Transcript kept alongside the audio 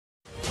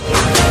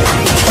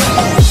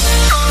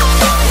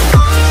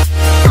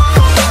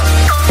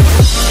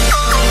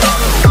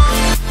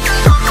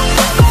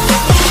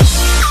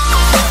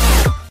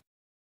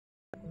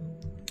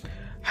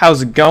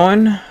How's it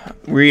going?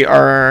 We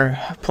are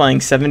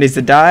playing 7 Days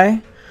to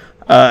Die.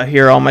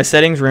 Here are all my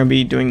settings. We're going to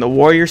be doing the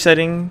warrior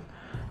setting.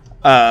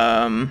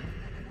 We're going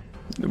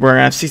to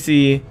have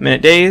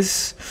 60-minute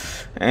days,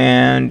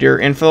 and you're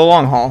in for the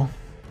long haul.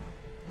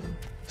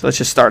 So let's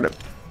just start it.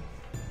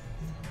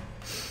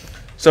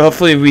 So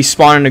hopefully we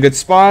spawn in a good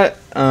spot.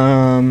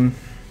 Yeah,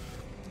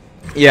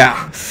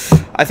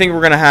 I think we're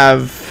going to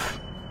have...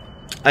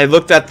 I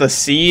looked at the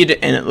seed,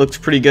 and it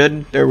looked pretty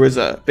good. There was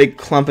a big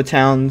clump of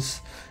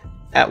towns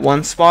at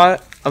one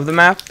spot of the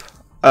map.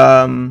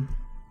 Alright,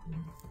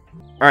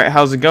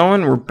 how's it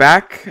going? We're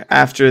back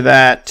after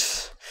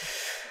that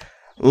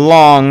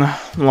long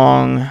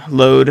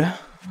load.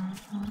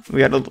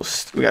 We got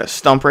a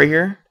stump right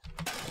here.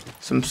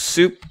 Some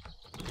soup.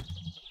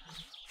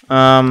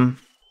 I'm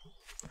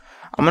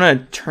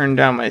gonna turn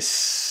down my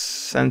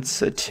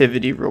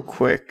sensitivity real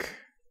quick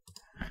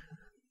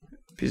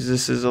because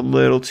this is a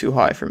little too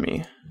high for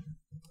me.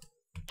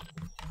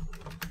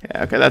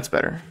 Yeah, okay, that's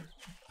better.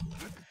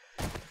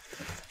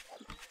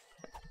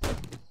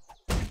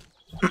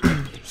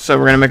 So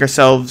we're gonna make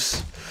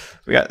ourselves,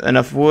 we got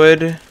enough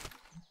wood,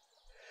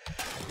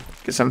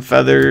 get some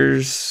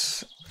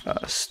feathers,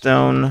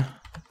 stone.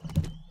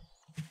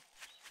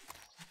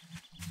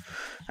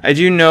 I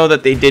do know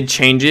that they did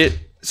change it,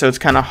 so it's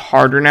kind of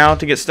harder now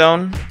to get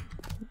stone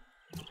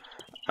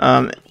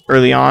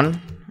early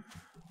on,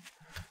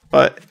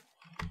 but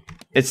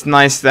it's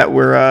nice that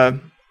we're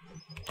on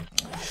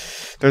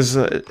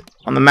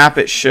the map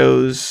it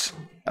shows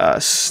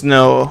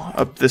snow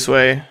up this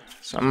way.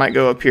 So I might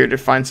go up here to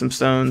find some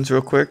stones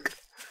real quick.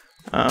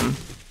 Get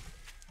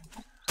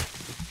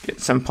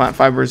some plant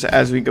fibers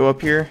as we go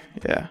up here.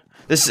 Yeah,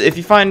 this if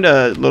you find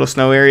a little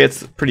snow area,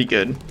 it's pretty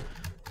good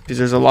because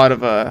there's a lot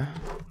of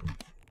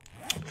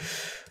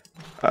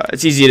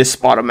it's easy to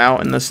spot them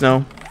out in the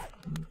snow.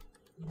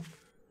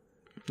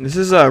 This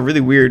is a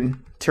really weird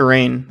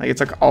terrain. Like it's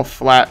like all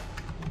flat.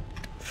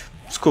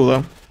 It's cool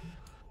though.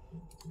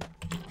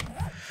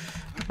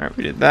 All right,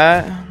 we did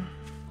that.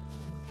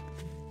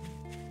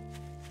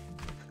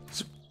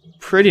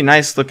 Pretty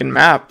nice looking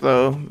map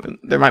though.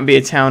 There might be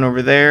a town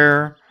over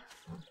there,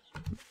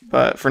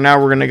 but for now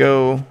we're gonna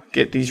go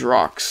get these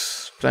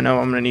rocks because I know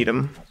I'm gonna need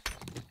them.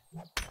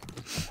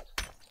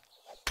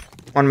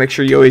 Want to make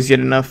sure you always get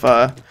enough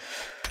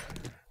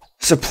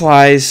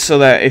supplies so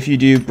that if you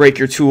do break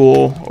your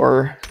tool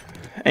or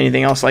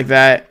anything else like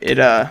that,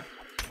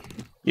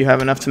 you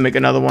have enough to make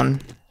another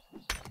one.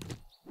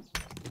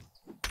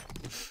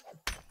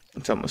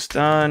 It's almost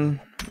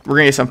done. We're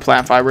gonna get some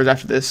plant fibers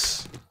after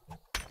this.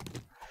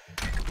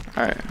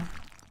 Alright.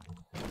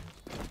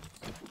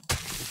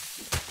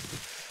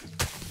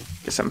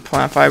 Get some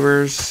plant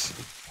fibers.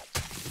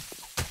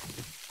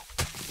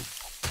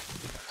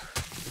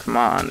 Come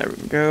on, there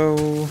we go.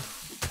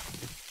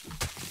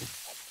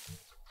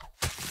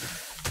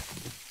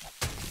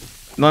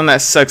 The one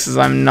that sucks is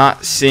I'm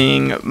not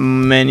seeing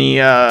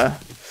many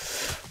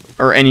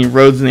or any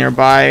roads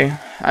nearby.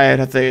 I'd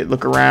have to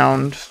look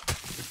around.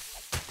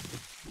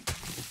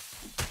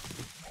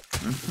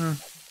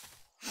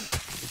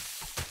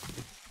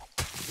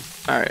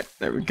 Alright,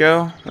 there we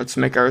go. Let's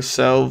make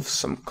ourselves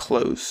some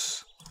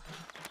clothes.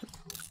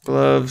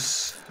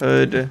 Gloves,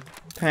 hood,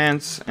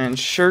 pants, and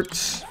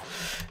shirts.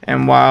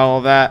 And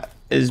while that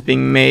is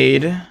being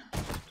made,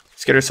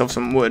 let's get ourselves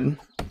some wood.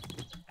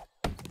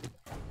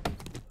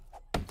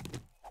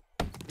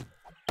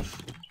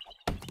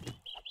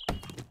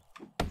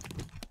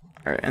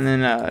 Alright, and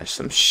then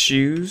some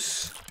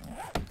shoes.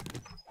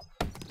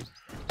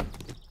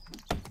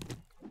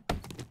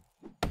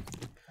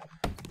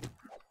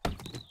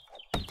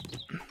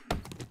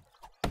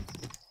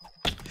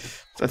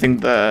 I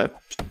think the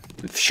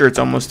shirt's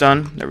almost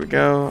done. There we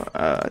go.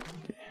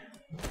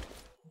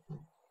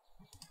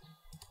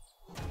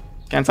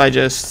 Can't I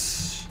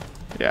just...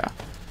 Yeah.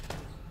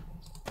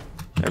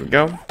 There we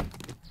go.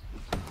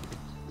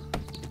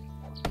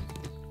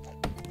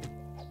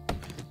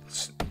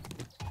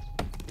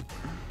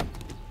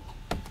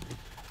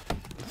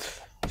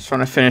 Just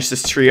want to finish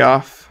this tree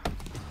off.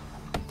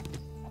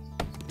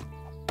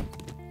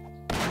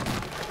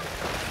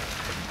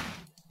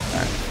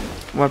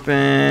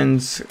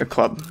 Weapons, a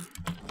club.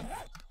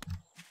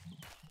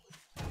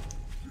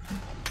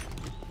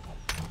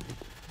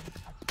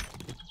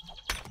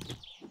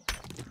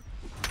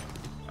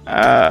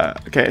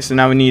 Okay, so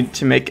now we need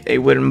to make a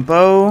wooden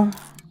bow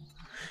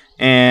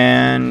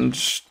and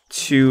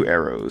 2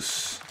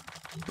 arrows.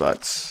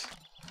 But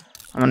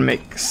I'm gonna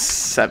make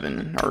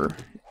 7, or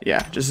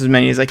yeah, just as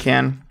many as I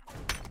can.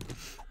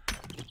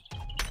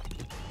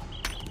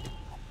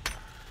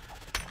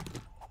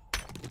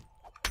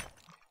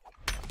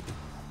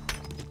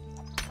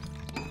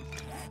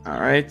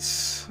 Alright,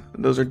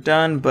 those are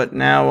done, but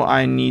now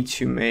I need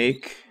to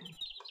make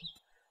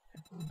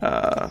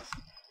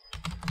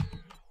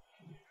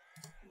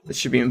this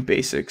should be in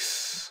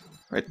basics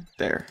right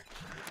there.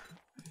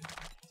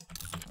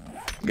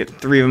 Get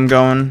 3 of them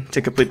going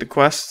to complete the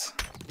quest.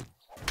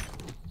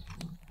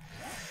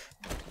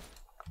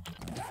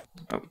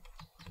 Oh.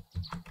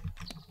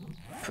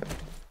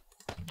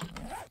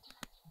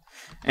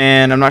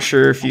 And I'm not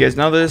sure if you guys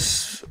know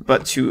this,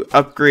 but to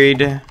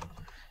upgrade,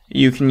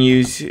 you can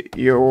use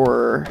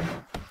your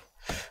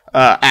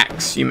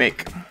axe you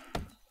make.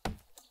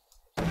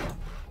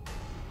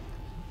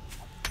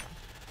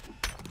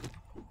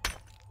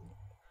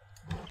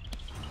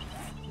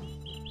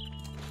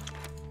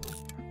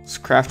 Let's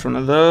craft one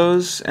of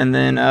those, and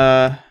then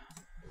oh,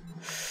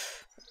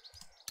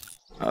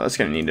 that's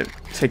gonna need to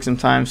take some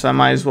time, so I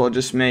might as well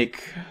just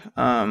make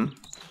 2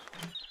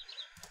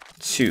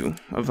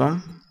 of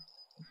them.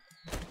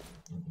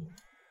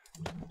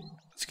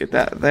 Let's get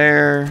that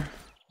there.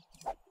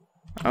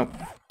 Oh,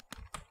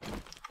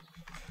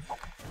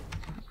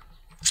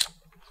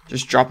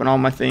 just dropping all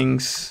my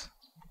things.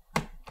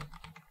 I'm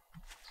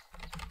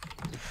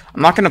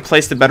not gonna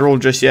place the bedroll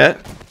just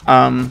yet.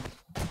 I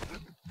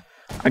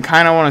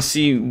kind of want to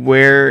see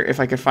where, if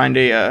I could find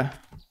a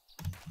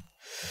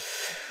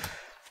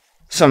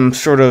some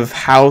sort of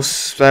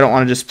house. But I don't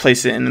want to just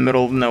place it in the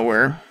middle of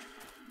nowhere.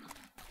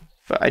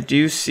 But I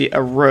do see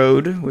a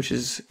road, which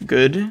is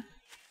good.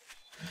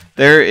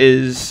 There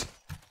is,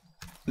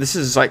 this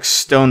is like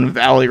Stone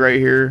Valley right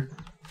here.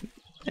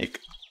 Like,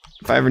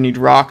 if I ever need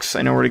rocks,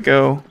 I know where to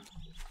go.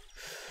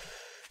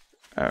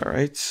 All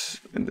right,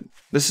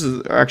 this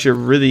is actually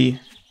a really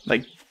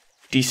like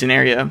decent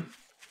area.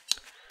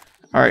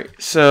 All right,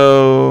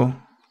 so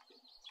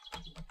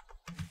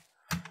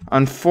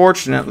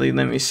unfortunately,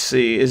 let me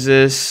see. Is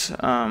this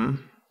no,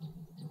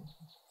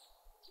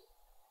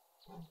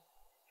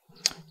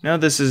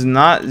 this is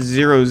not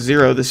 0,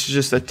 0. This is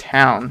just a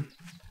town,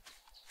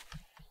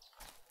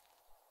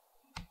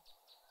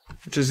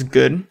 which is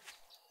good.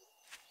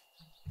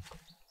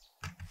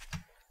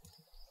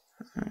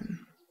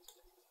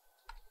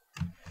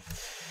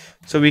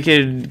 So we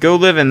could go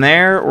live in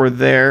there or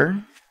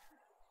there.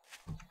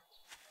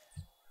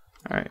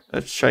 Alright,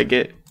 let's try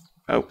get...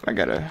 Oh, I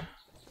gotta...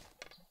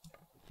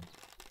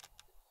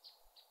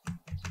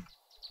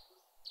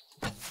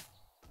 There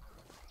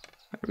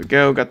we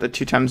go, got the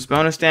 2 times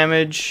bonus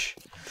damage.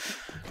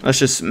 Let's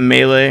just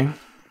melee.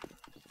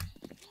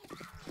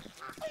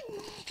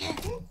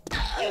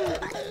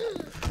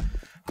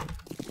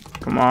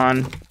 Come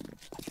on.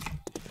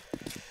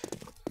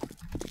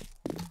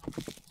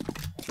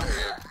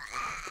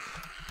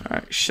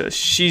 Alright,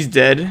 she's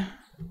dead.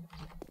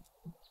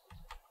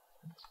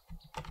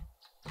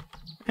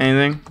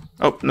 Anything?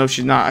 Oh, no,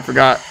 she's not. I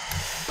forgot.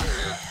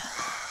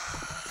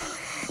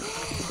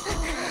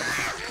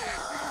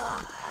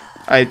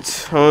 I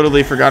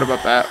totally forgot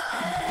about that.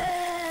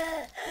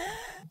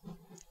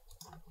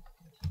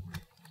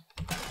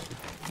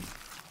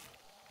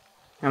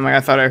 Oh my God, I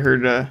thought I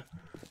heard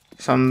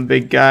some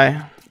big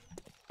guy.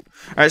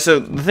 Alright, so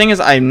the thing is,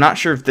 I'm not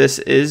sure if this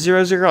is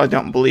 0, 0. I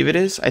don't believe it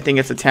is. I think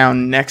it's a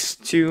town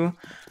next to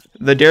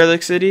the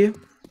derelict city.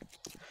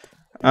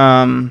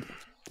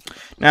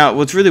 Now,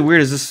 what's really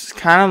weird is this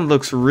kind of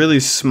looks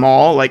really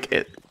small, like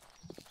it.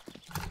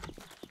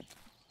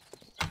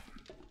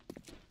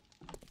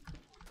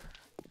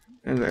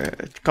 There's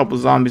a couple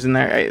zombies in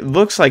there. It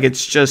looks like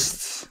it's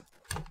just...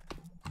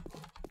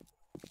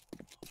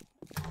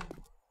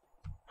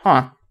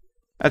 Huh.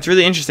 That's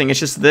really interesting. It's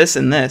just this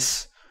and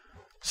this.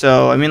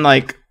 So, I mean,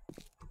 like,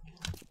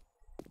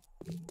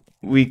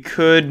 we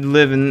could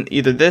live in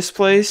either this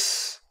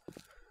place,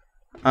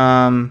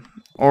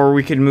 or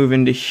we could move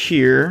into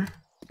here.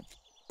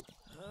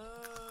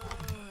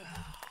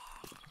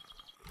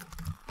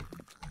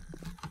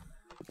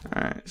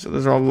 Alright, so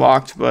those are all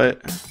locked,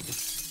 but...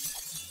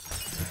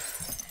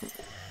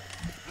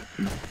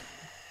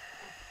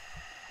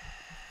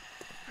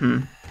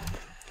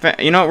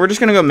 You know what, we're just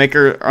gonna go make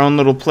our own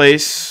little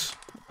place,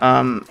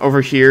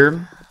 over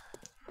here,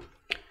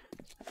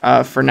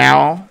 for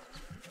now.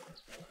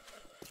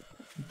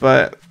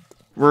 But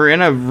we're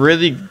in a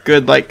really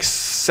good, like,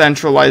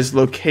 centralized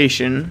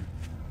location.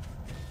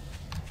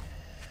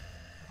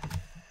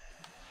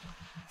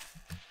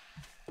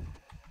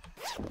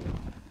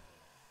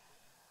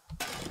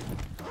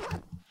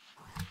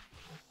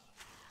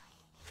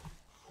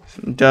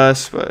 Some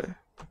dust, but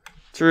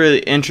it's a really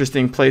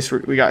interesting place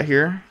we got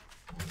here.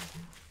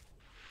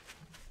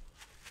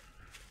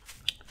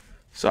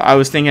 So I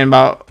was thinking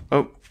about,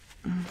 oh,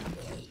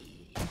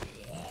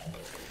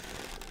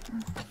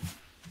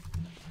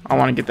 I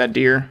want to get that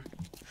deer.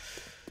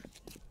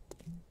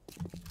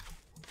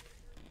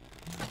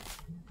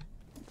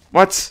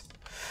 What?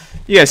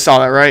 You guys saw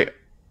that, right?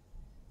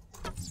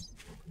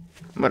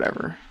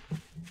 Whatever.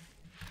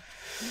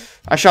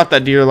 I shot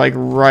that deer like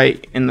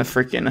right in the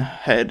freaking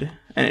head,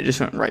 and it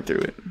just went right through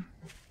it.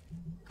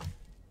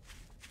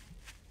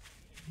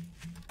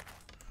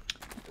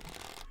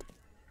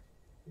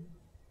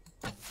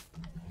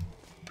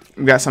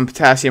 We got some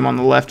potassium on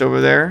the left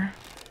over there.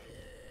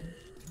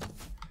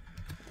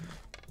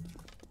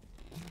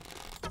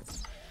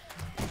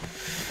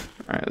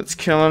 Alright, let's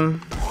kill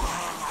him.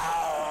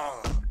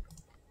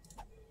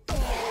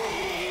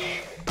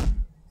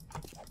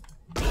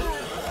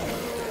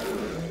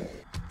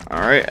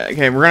 Alright,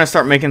 okay, we're gonna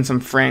start making some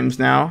frames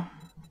now.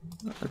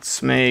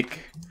 Let's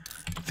make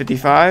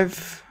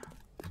 55.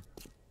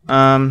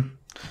 So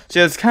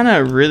So it's kind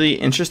of really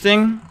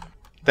interesting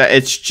that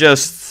it's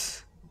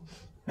just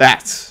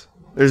that.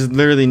 There's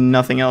literally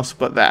nothing else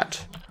but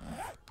that.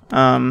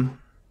 I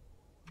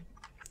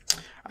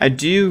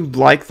do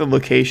like the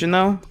location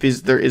though,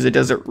 because there is a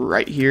desert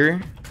right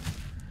here,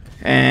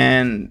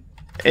 and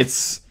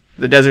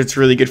the desert's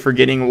really good for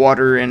getting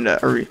water and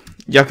or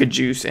yucca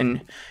juice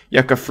and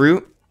yucca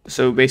fruit.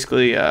 So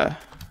basically,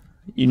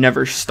 you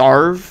never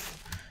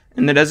starve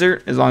in the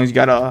desert as long as you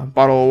got a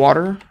bottle of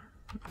water.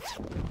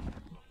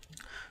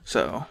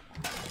 So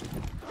I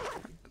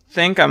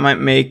think I might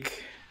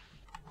make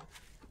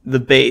the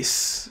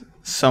base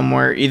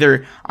somewhere.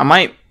 Either I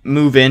might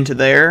move into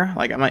there,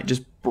 like I might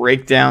just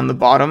break down the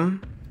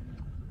bottom,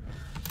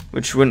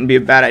 which wouldn't be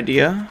a bad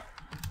idea.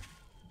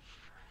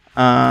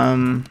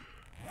 Alright,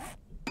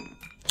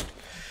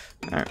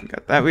 we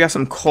got that. We got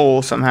some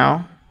coal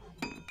somehow.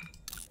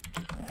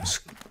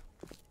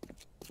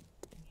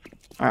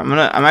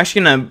 Alright, I'm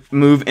actually gonna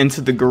move into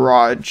the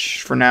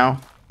garage for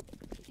now.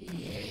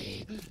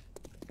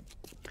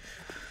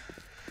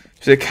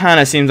 So it kind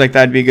of seems like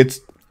that'd be a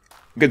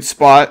good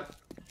spot.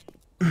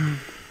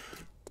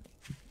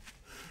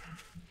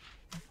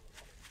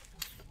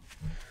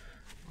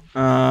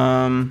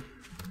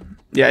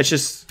 Yeah, it's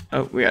just,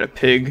 oh, we got a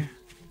pig.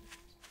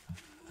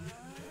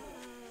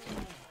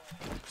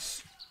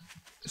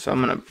 So I'm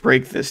gonna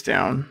break this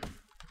down.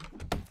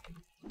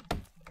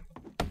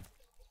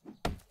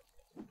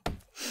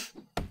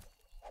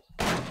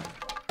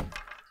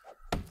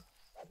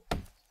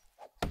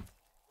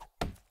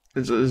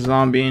 There's a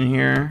zombie in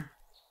here.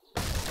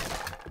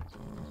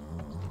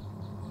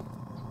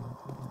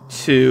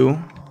 2.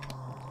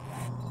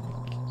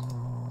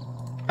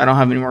 I don't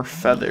have any more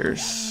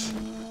feathers.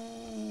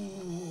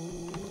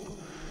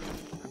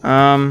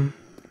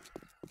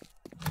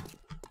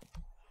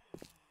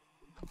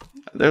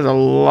 There's a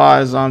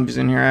lot of zombies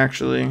in here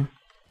actually.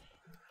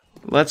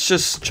 Let's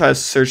just try to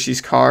search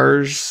these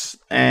cars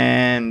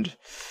and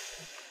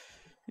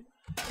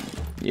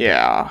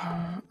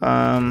yeah.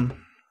 I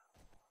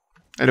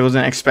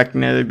wasn't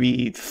expecting there to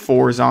be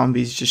 4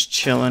 zombies just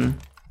chilling.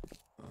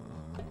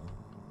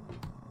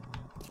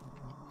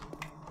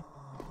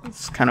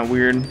 It's kind of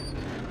weird.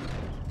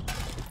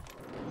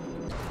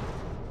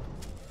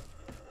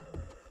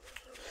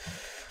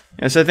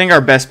 Yes, I think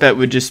our best bet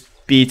would just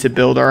be to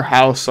build our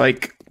house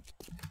like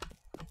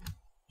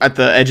at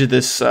the edge of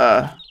this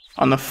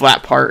on the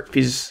flat part,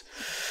 because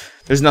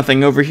there's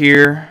nothing over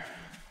here.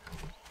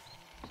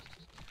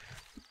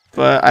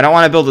 But I don't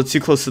want to build it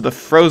too close to the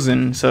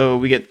frozen, so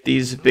we get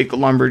these big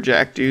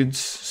lumberjack dudes.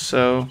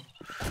 So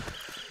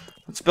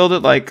let's build it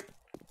like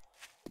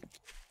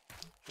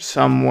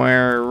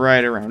somewhere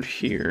right around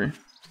here.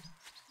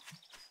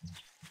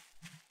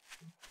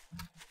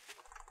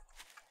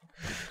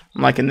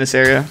 I'm like in this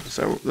area,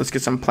 so let's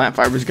get some plant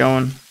fibers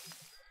going.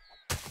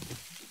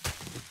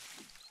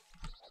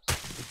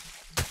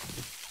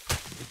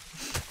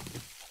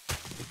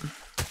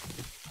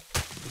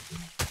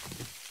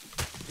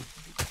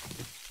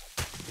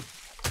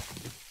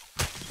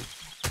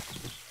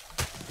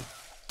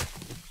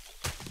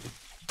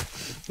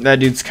 That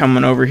dude's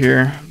coming over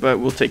here, but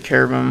we'll take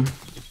care of him.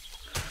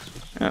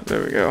 Yeah,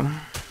 there we go.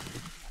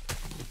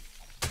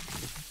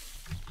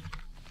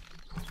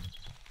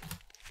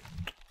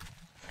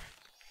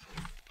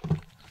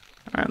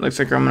 Alright, looks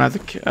like I'm gonna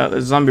have to.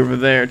 There's a zombie over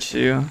there,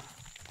 too.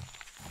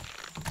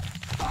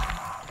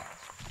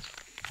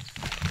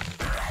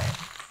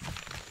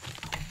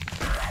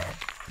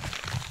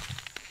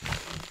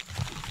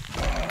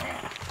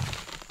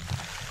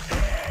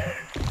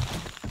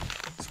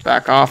 Let's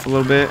back off a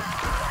little bit.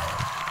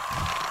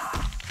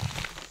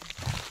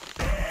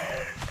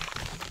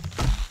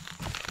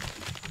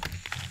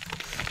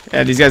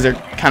 Yeah, these guys are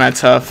kind of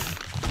tough.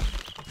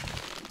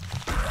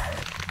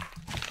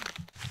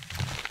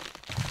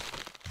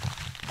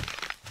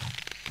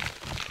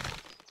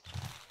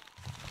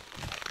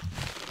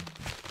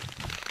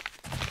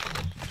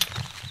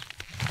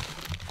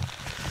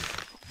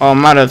 Oh,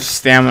 I'm out of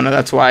stamina.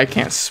 That's why I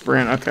can't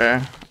sprint.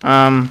 Okay.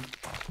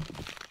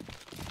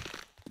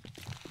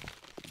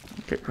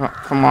 Okay,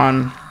 come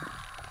on.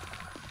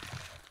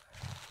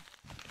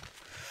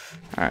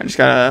 Alright, just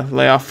gotta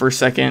lay off for a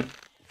second.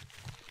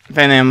 If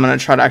anything, I'm gonna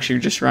try to actually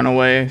just run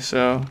away,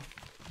 so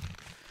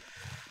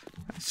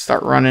let's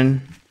start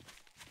running.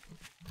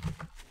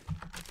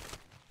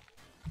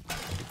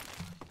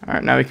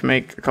 Alright, now we can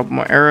make a couple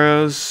more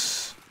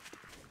arrows.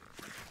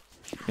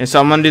 Yeah, so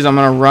what I'm gonna do is I'm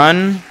gonna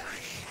run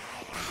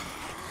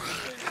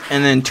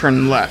and then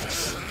turn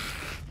left.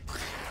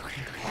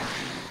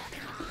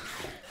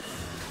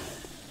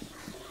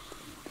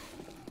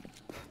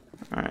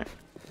 Alright.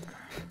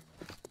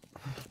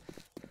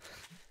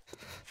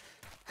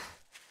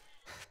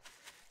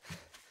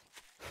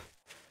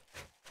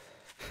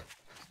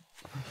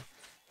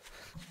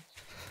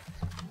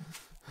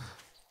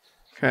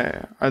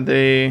 Okay, are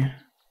they...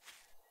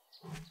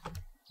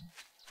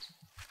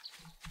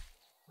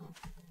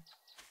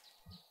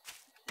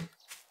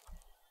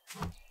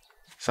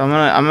 So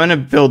I'm gonna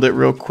build it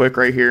real quick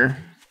right here.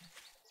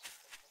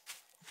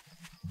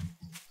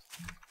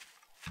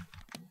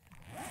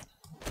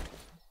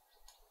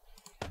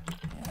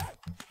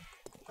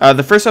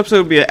 The first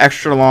episode will be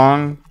extra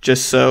long,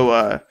 just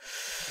so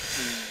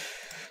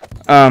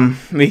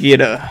we can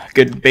get a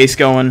good base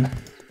going.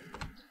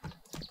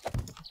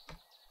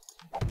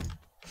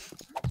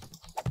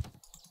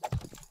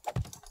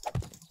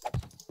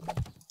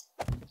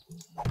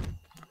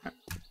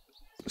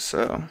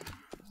 So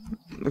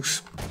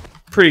looks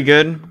pretty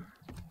good.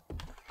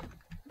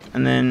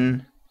 And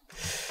then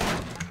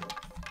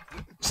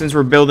since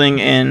we're building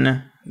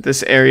in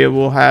this area,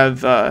 we'll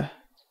have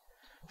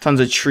tons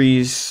of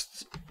trees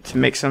to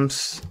make some.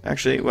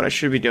 Actually, what I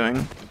should be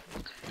doing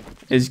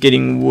is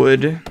getting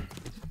wood.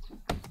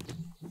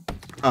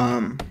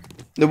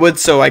 The wood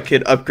so I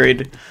could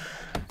upgrade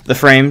the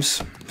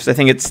frames, because I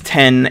think it's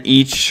 10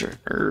 each,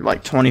 or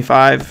like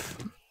 25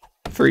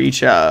 for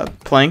each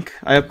plank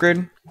I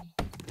upgrade.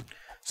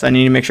 So I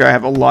need to make sure I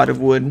have a lot of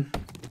wood.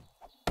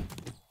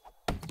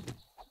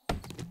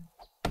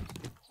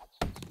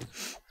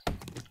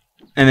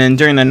 And then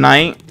during the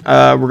night,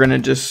 we're gonna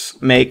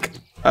just make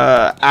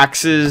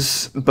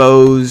axes,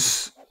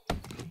 bows,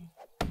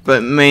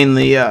 but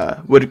mainly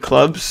wood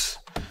clubs,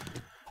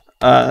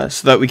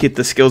 so that we get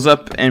the skills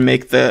up and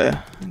make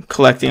the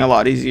collecting a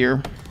lot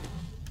easier.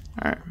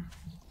 All right.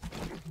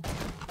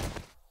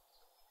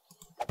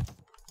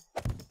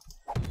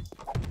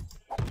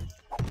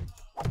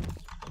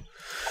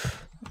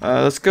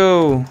 Let's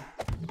go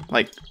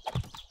like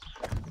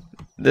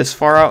this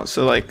far out,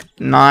 so like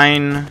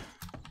 9.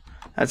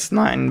 That's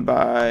 9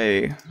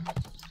 by...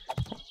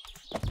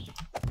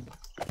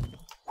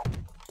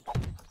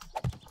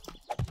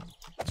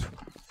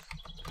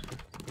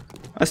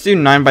 Let's do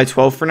 9 by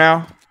 12 for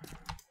now.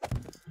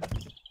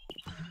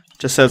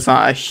 Just so it's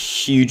not a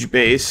huge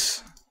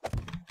base.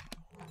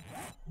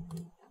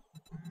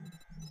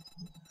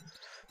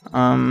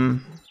 I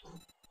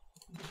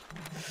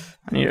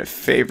need to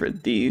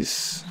favorite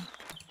these.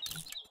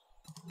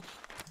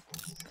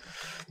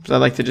 Because I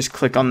like to just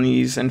click on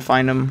these and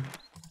find them.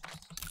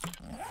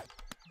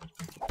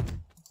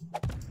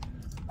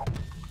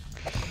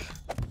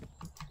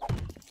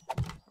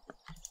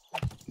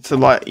 It's a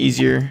lot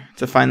easier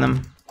to find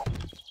them.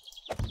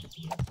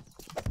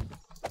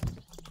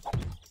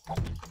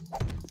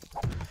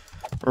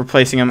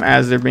 Replacing them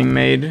as they're being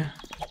made.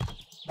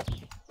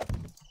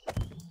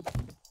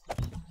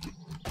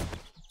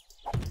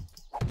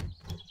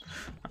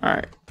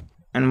 Alright.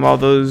 And while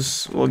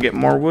those will get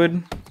more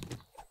wood.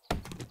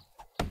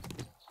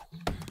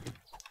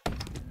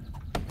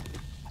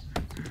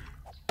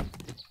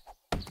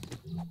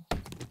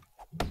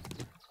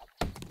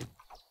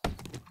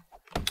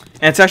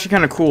 And it's actually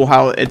kind of cool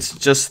how it's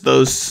just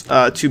those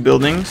 2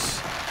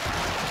 buildings.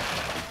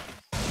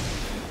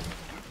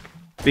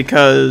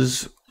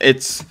 Because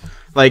it's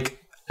like,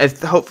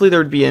 hopefully there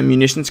would be a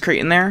munitions crate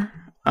in there.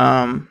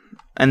 And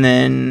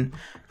then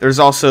there's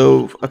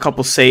also a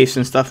couple safes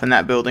and stuff in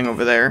that building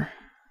over there.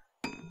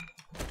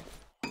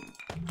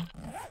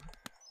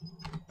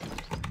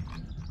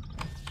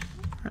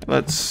 Right,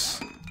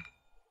 let's...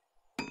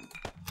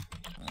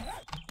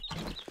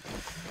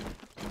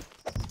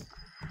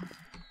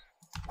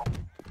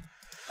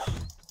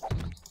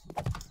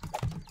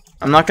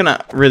 I'm not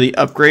gonna really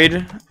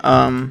upgrade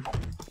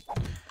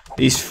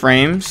these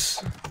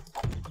frames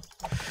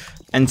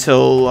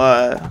until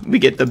we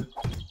get the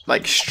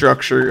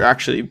structure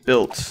actually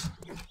built.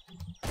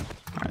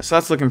 Alright, so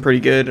that's looking pretty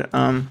good.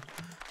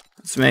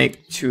 Let's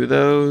make 2 of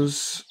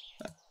those,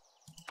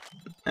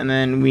 and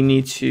then we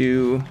need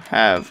to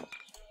have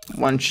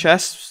 1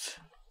 chest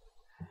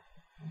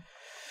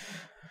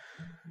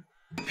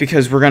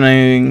because we're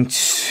going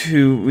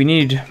to. We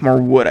need more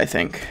wood, I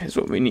think, is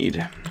what we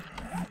need.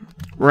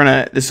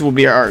 This will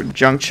be our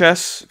junk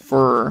chest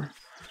for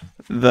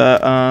the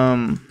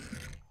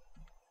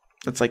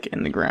that's like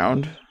in the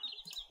ground.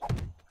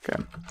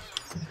 Okay.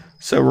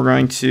 So we're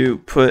going to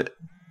put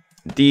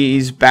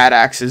these bad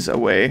axes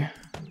away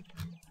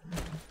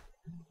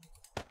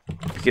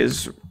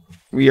because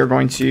we are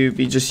going to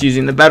be just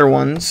using the better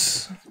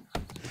ones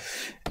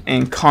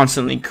and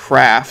constantly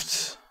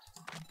craft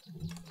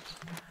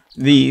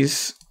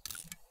these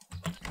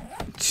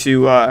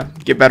to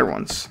get better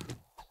ones.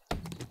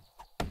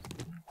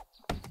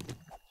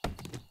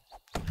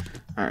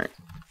 Alright.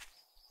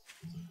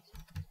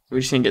 We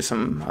just need to get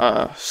some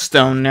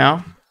stone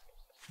now.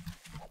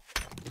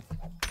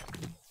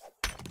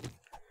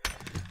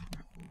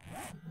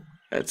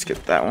 Let's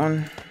get that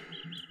one.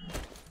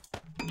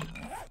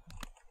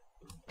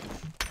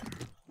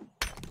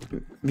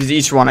 Because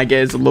each one I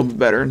get is a little bit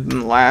better than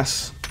the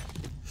last.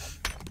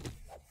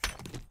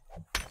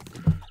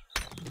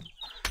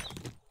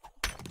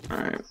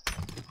 Alright.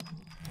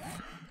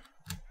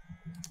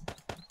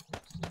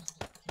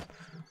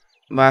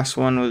 Last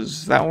one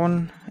was that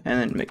one, and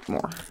then make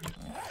more.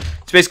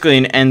 It's basically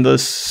an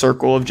endless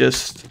circle of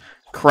just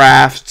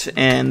craft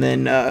and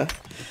then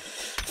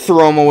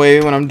throw them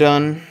away when I'm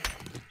done.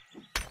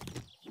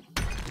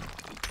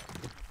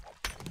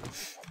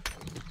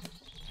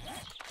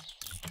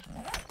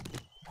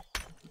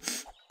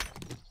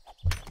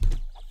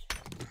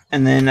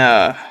 And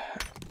then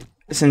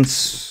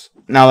since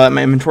now that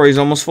my inventory is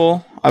almost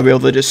full, I'll be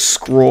able to just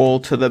scroll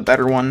to the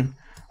better one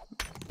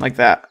like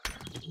that.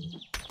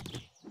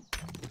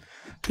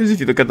 Because if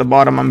you look at the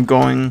bottom,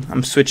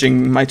 I'm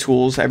switching my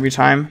tools every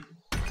time.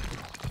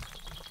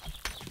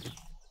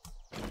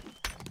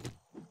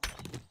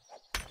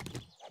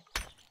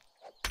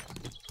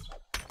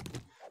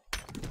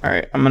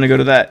 Alright, I'm gonna go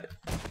to that.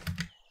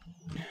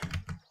 I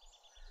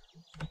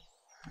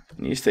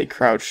need to stay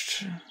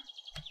crouched.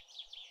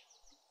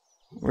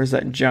 Where's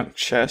that junk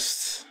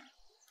chest?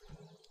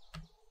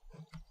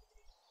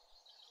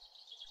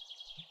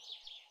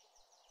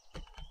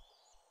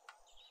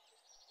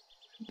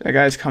 That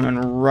guy's coming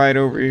right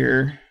over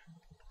here.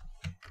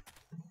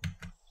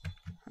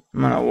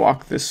 I'm gonna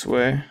walk this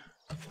way.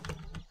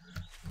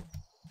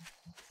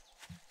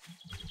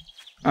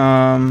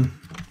 I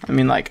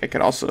mean, like, I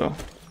could also...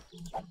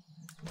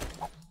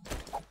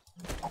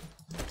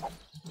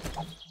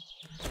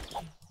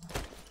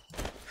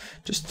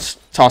 just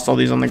toss all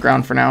these on the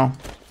ground for now.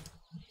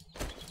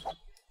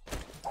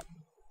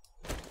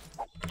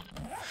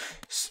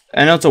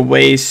 I know it's a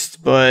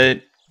waste,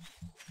 but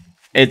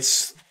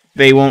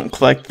they won't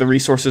collect the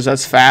resources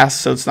as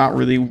fast, so it's not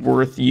really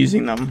worth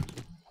using them.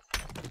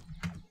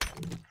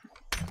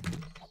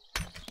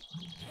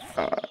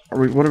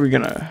 What are we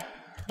gonna...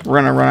 We're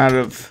gonna run out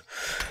of...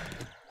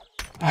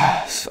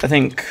 I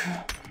think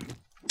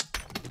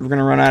we're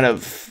gonna run out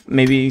of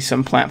maybe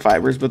some plant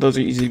fibers, but those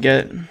are easy to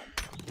get.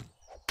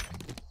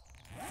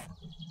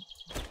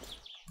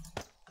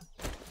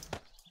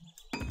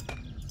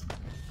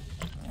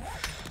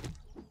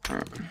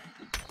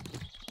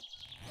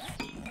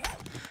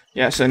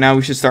 Yeah, so now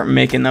we should start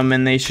making them,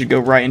 and they should go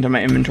right into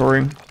my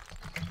inventory.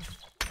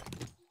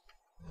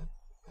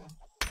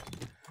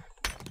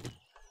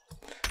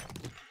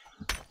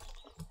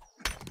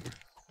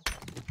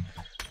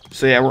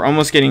 So yeah, we're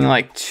almost getting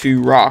like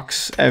 2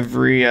 rocks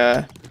every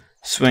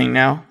swing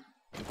now.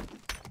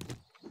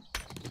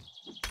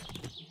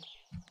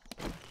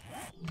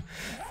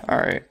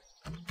 Alright,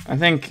 I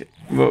think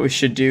what we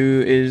should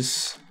do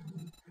is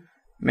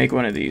make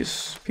one of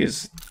these,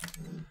 because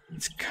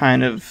it's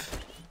kind of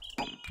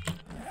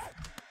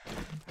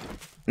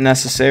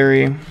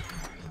necessary,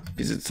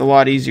 because it's a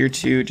lot easier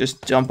to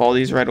just dump all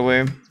these right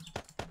away.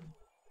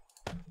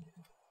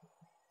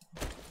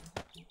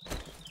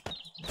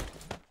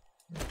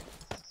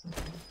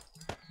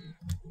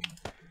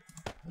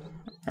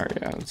 Alright,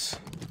 yeah, let's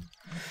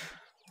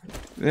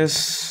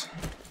this.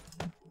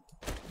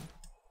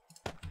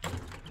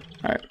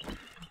 Alright.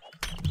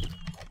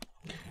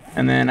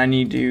 And then I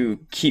need to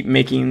keep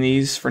making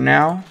these for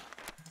now.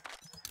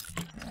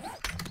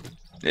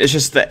 It's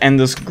just the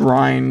endless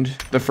grind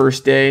the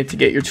first day to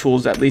get your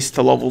tools at least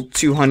to level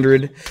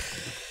 200.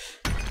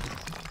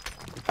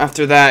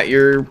 After that,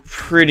 you're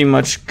pretty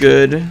much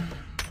good.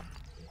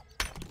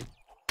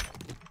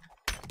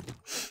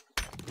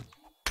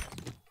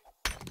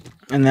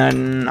 And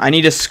then I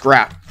need to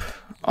scrap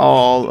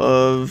all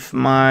of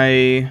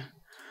my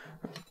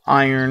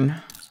iron.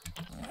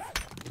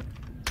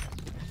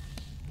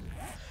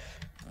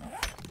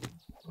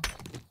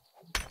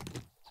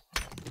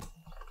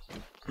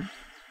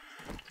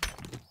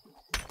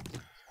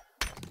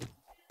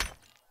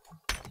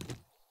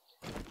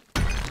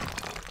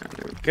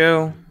 There we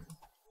go.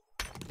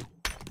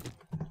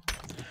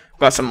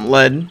 Got some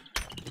lead.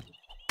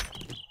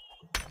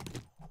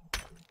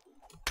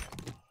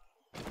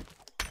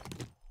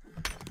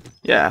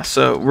 Yeah,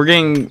 so we're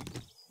getting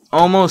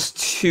almost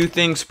 2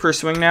 things per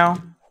swing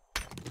now,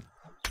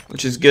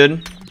 which is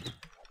good.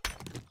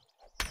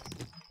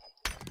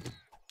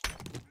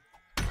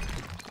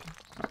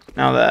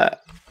 Now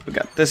that we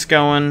got this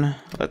going,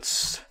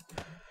 let's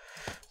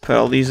put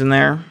all these in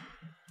there.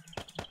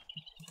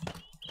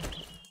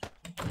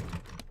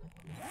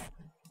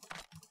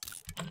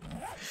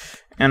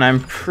 And I'm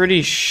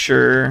pretty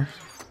sure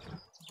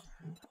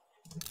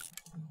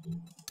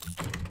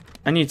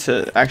I need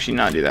to actually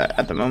not do that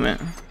at the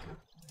moment.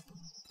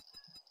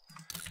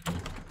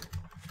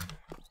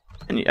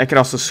 And I could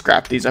also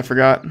scrap these, I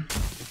forgot.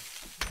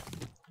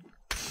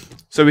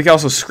 So we can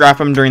also scrap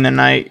them during the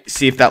night,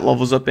 see if that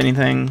levels up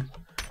anything.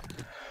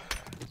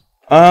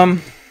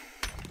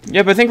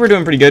 Yep, I think we're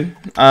doing pretty good.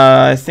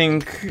 I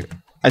think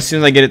as soon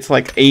as I get it to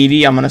like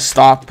 80, I'm gonna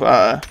stop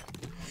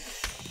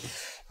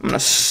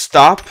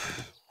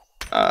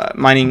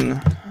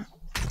mining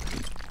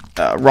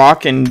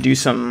rock and do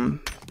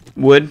some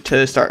wood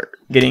to start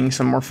getting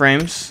some more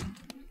frames.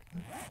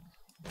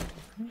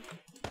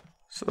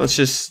 So let's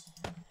just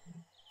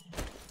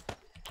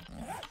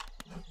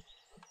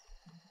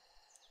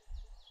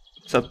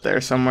it's up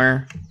there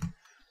somewhere.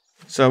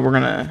 So we're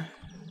gonna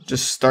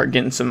just start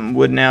getting some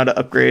wood now to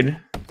upgrade.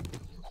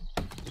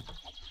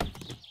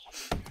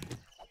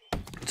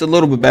 It's a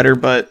little bit better,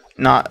 but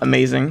not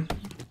amazing.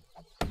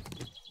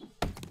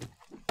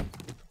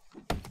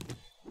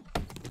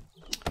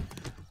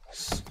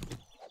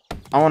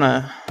 I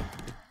wanna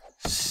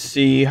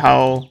see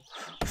how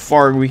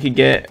far we could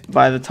get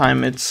by the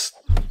time it's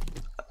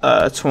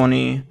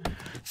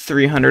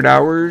 2300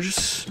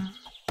 hours.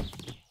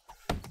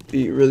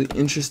 Be really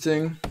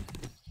interesting.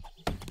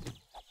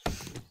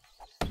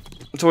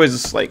 It's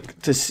always like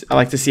I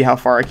like to see how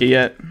far I can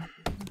get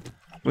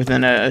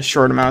within a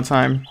short amount of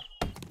time.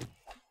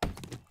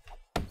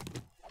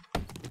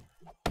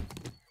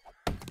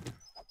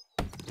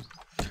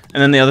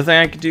 And then the other thing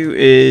I could do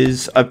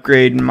is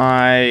upgrade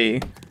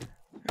my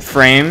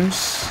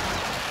frames.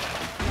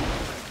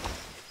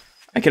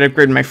 I could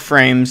upgrade my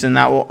frames, and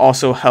that will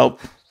also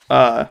help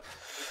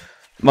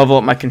level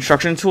up my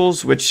construction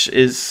tools, which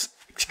is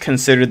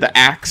considered the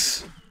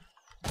axe.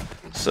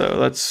 So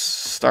let's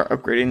start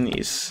upgrading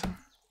these.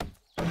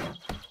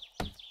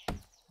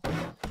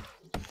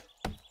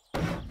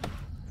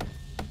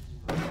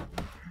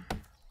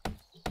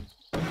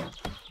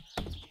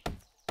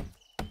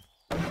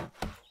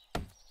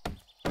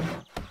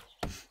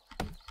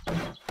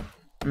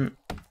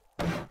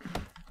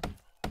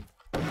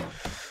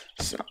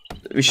 So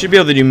we should be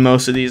able to do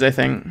most of these, I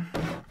think,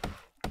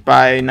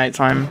 by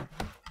nighttime.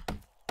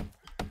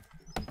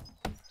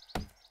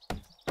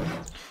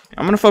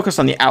 I'm gonna focus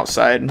on the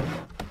outside.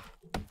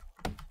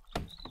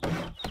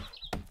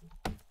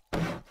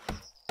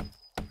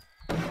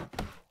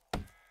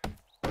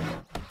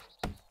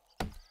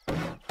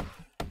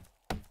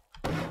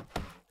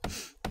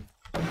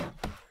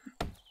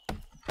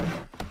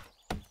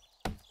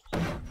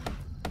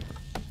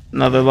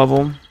 Another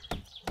level.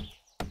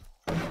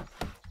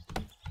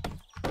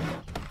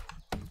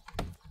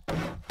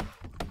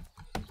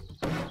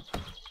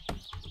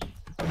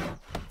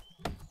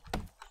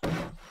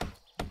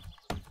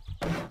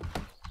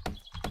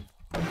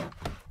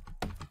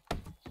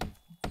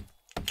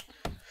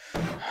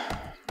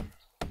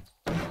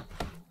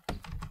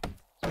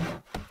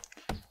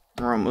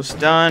 We're almost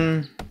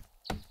done.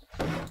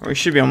 Or we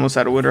should be almost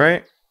out of wood,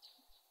 right?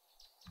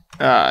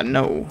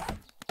 No.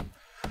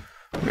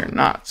 We're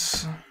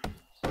not.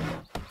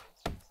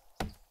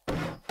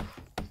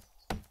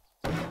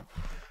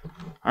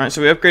 Alright,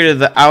 so we upgraded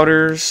the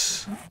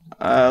outers.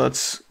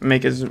 Let's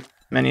make as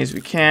many as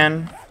we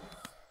can.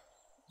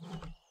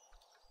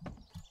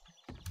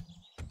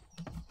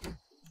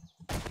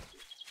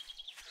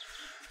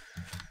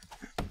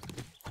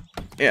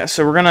 Yeah,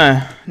 so we're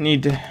gonna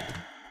need to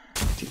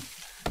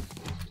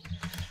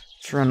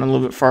run a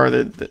little bit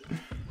farther. That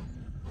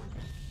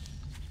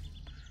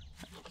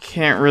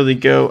can't really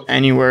go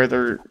anywhere.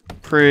 They're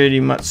pretty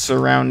much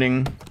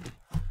surrounding.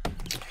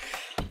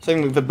 So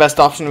I think the best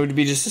option would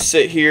be just to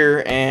sit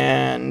here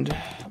and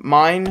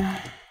mine.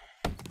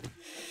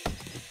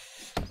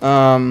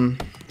 I'm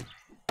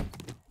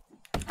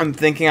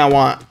thinking I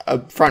want a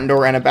front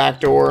door and a back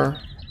door.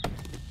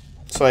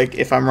 So like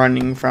if I'm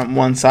running from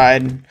one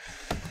side,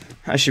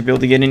 I should be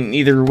able to get in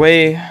either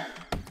way.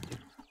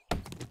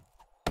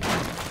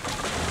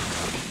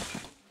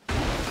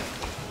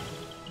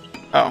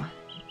 Oh.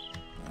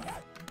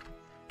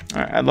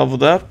 Alright, I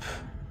leveled up.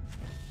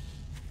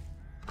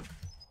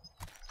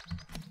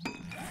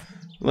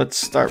 Let's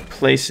start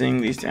placing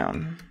these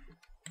down.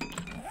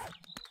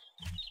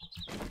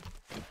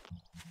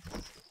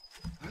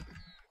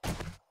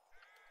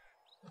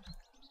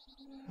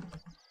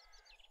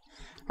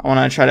 I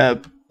want to try to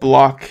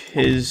block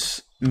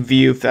his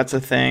view if that's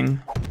a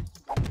thing.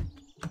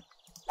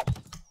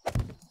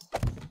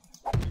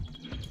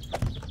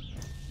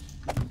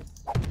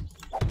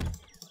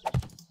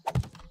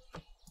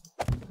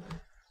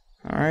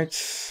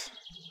 Alright.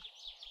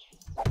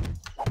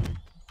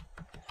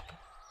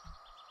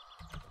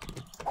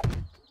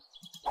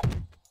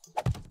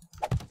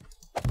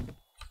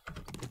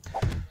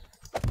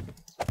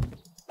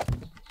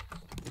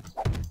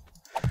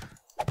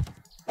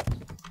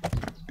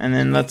 And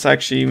then let's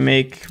actually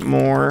make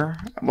more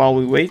while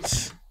we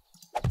wait.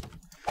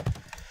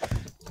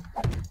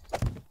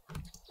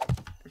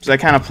 So I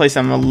kind of place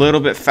them a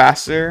little bit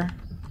faster.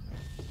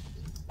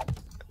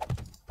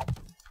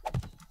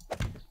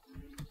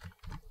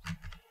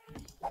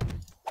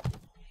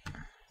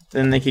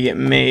 Then they could get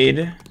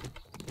made.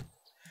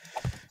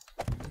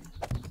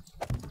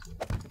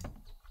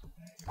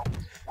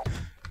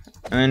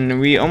 And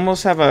we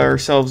almost have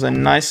ourselves a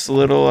nice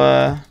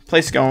little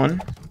place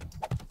going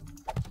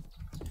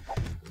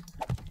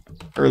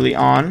early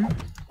on.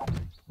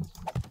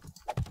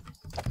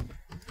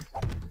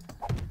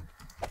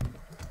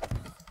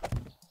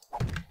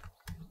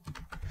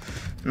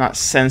 Not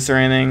sense or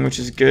anything, which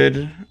is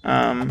good.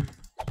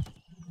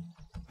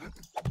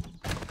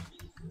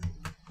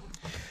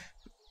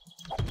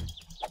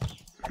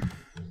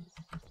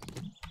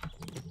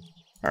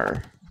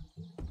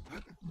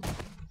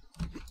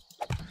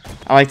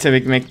 I like to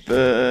make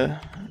the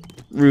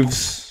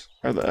roofs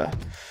or the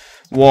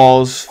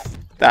walls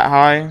that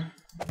high.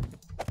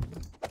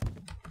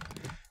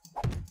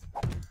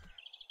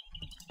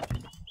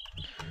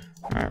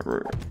 Alright,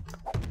 we're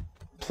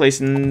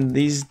placing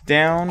these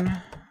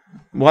down.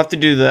 We'll have to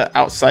do the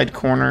outside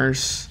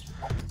corners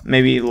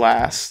maybe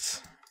last.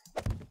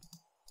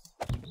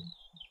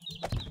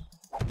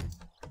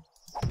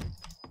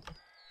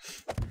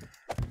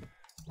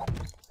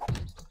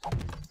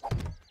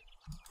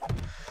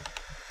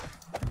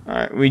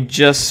 Alright, we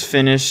just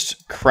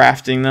finished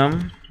crafting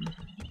them.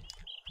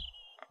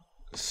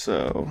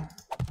 So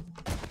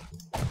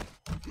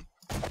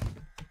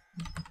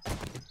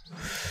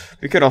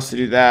We could also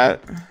do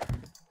that.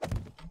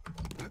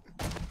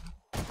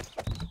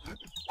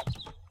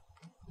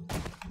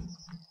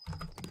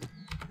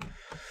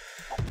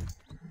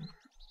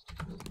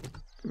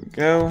 There we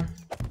go.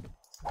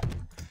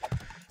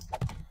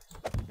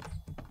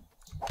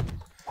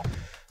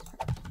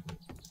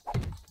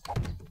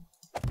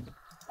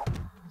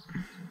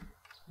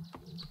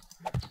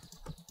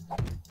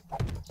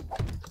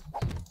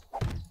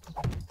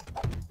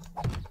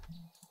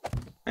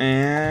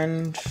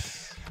 And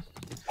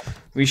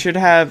we should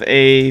have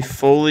a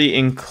fully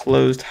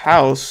enclosed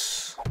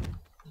house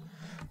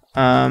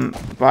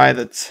by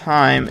the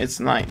time it's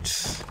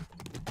night.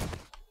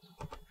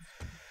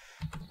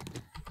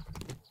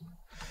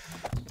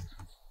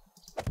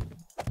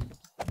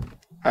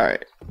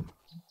 Alright.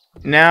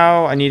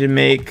 Now I need to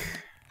make...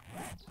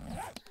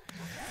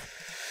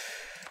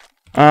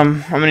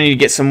 I'm gonna need to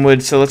get some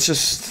wood, so let's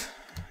just...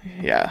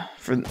 Yeah,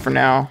 for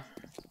now.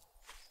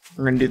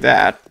 We're gonna do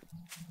that.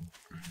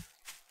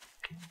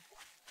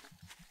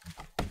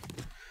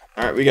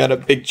 Alright, we got a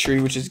big tree,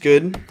 which is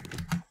good.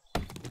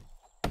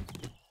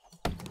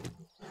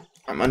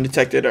 I'm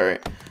undetected,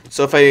 alright.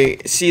 So if I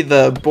see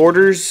the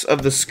borders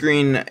of the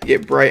screen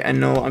get bright, I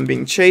know I'm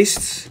being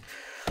chased.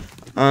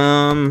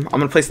 I'm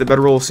gonna place the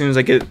bedroll as soon as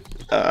I get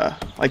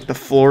like the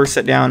floor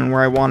set down and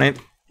where I want it.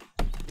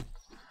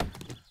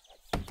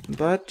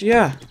 But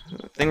yeah,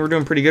 I think we're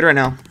doing pretty good right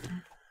now.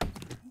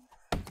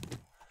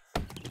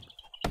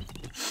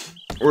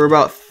 We're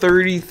about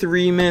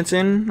 33 minutes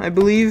in, I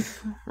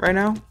believe, right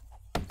now.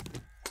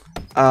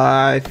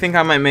 I think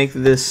I might make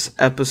this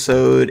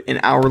episode an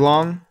hour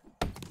long.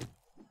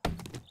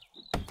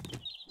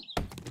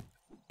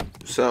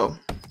 So,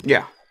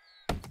 yeah.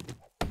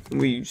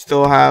 We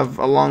still have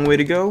a long way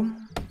to go.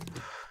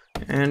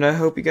 And I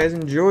hope you guys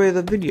enjoy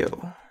the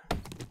video.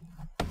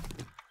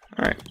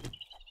 Alright.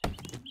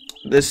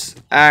 This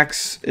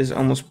axe is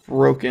almost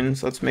broken,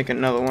 so let's make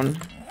another one.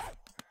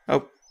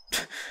 Oh.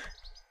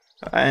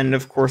 And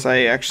of course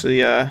I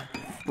actually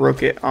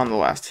broke it on the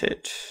last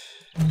hit.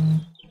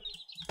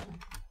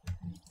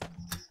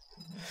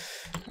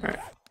 Alright.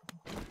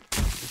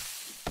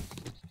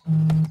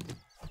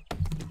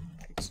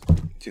 Let's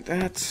do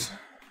that.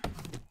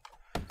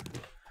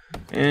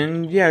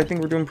 And yeah, I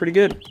think we're doing pretty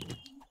good.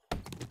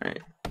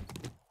 Alright.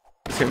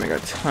 It's gonna make a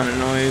ton of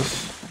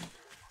noise.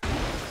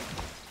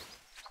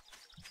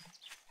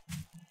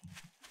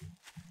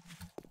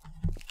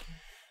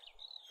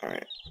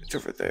 Alright, it's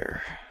over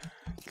there.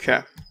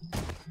 Okay.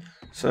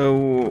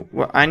 So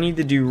what I need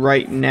to do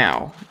right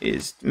now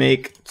is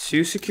make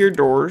 2 secure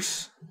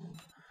doors.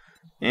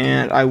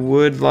 And I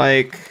would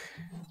like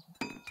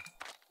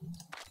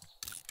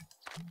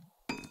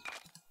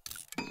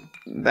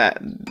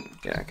that.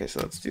 Yeah, okay,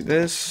 so let's do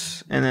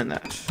this and then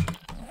that.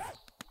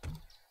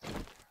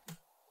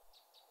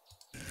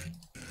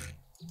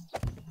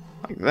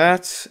 Like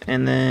that,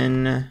 and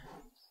then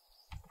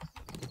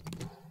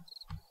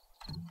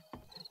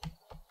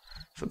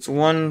so it's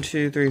 1,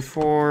 2, 3,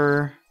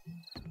 4.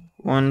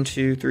 1,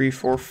 2, 3,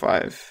 4,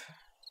 5.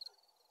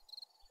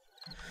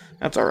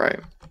 That's alright.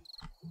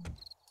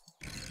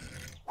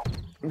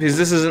 Because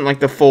this isn't like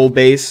the full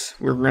base.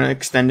 We're going to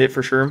extend it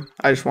for sure.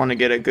 I just want to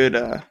get a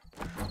good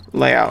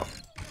layout.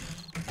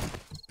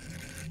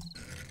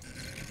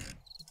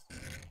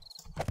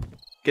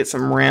 Get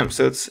some ramps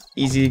so it's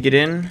easy to get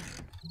in.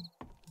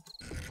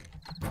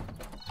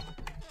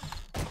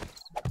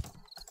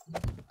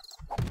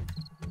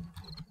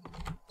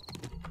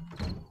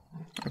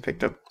 I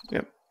picked up,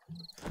 yep.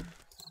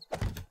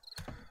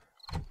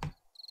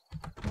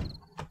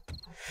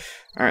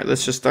 Alright,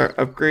 let's just start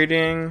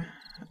upgrading.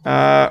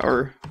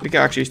 Or we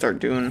can actually start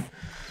doing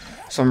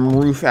some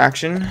roof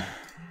action.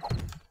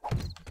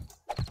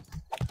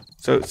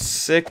 So it's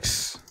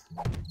 6.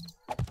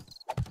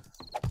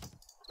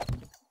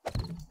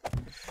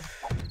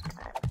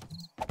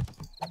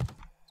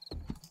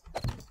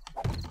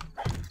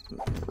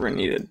 We're gonna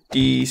need a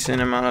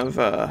decent amount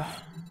of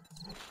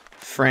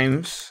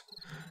frames.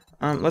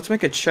 Let's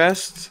make a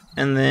chest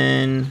and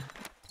then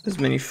as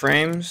many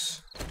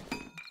frames.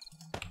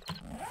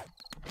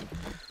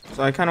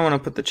 So I kind of want to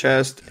put the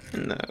chest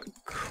in the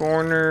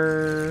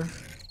corner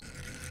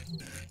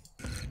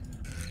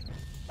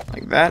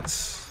like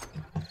that.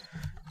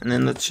 And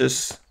then let's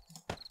just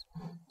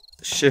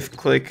shift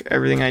click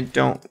everything I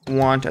don't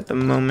want at the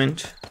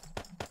moment.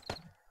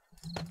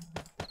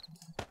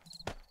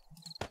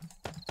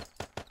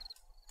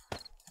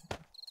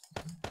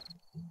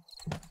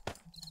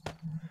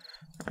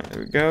 Alright,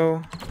 there we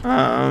go.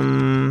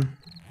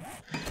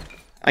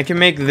 I can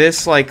make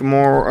this like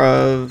more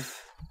of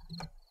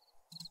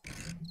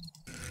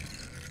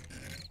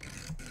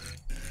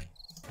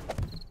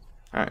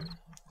Alright,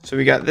 so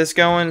we got this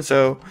going,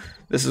 so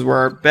this is where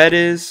our bed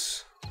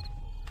is,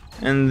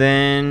 and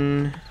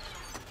then,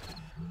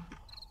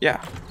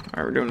 yeah,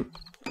 alright, we're doing,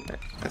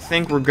 I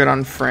think we're good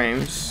on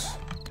frames.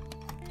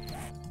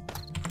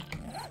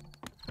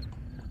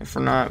 If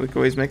we're not, we can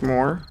always make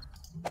more.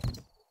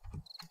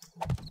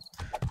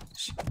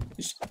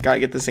 Just gotta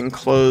get this thing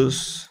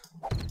closed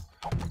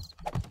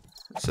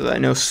so that I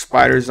know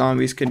spider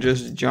zombies can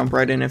just jump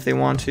right in if they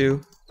want to.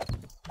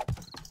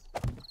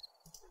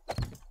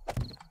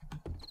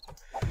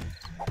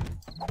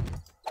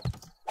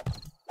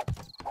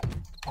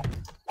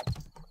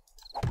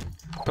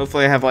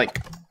 Hopefully I have like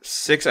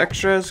 6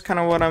 extras, kind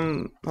of what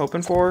I'm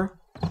hoping for.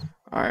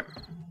 Alright.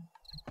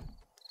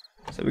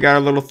 So we got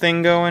our little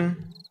thing going.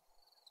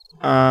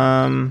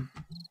 Yeah,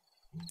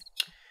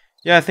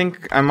 I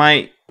think I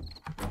might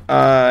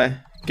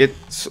get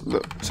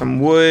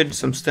some wood,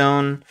 some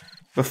stone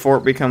before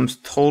it becomes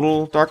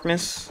total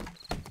darkness.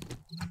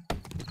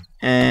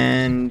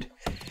 And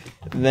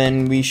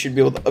then we should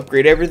be able to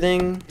upgrade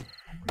everything.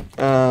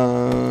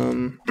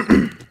 I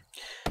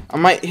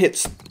might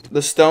hit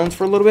the stones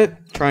for a little bit,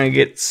 trying to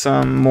get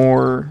some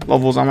more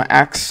levels on my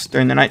axe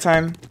during the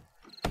nighttime.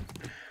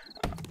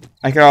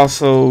 I could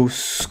also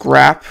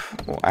scrap.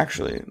 Well,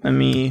 actually, let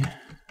me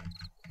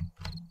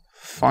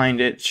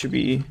find it. It should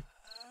be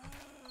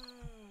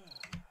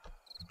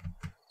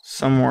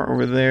somewhere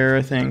over there,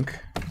 I think.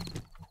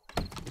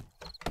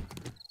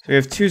 So we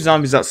have 2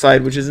 zombies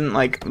outside, which isn't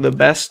like the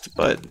best,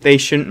 but they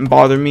shouldn't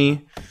bother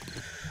me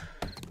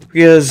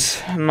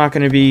because I'm not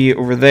going to be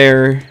over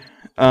there.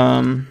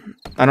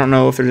 I don't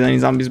know if there's any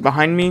zombies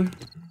behind me.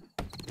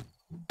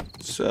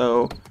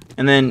 So,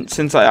 and then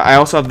since I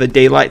also have the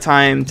daylight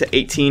time to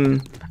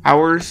 18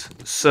 hours,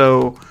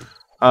 so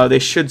they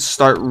should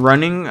start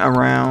running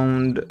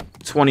around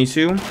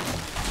 22.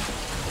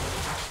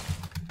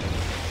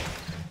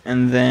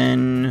 And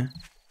then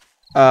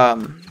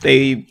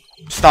they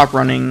stop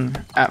running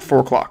at 4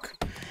 o'clock.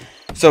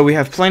 So we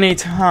have plenty of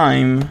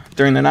time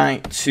during the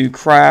night to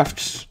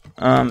craft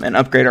and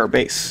upgrade our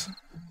base.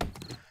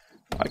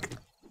 Like,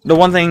 the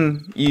one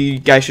thing you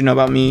guys should know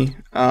about me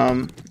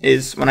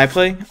is when I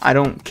play, I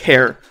don't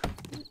care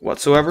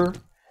whatsoever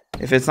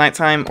if it's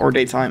nighttime or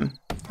daytime.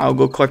 I'll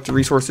go collect the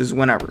resources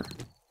whenever.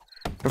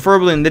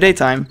 Preferably in the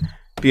daytime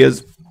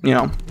because, you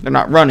know, they're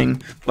not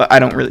running, but I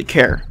don't really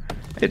care.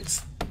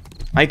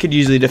 I could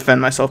usually defend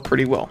myself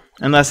pretty well.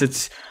 Unless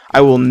it's, I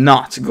will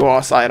not go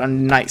outside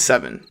on night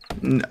 7.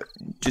 No,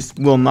 just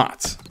will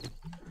not.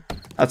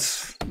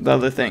 That's the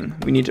other thing.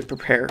 We need to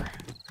prepare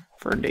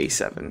for day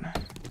 7.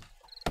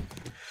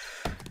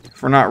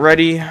 If we're not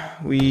ready,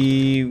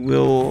 we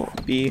will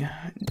be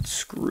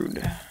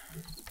screwed.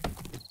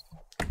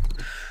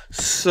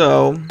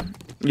 So,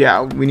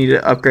 yeah, we need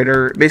to upgrade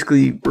our...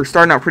 Basically, we're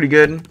starting out pretty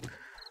good.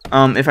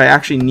 If I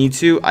actually need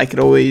to, I could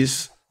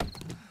always...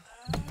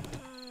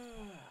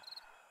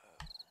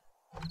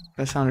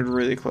 That sounded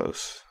really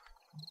close.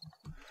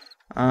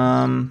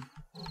 The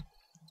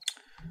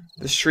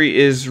street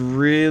is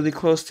really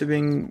close to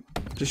being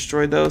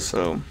destroyed, though,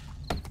 so...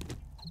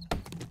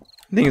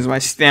 The thing is, my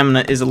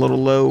stamina is a little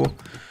low.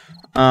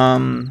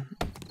 But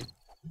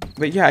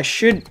yeah, I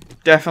should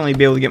definitely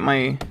be able to get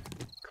my...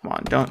 Come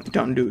on,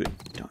 don't do it.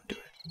 Don't do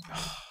it.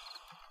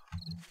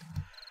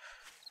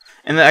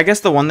 And I guess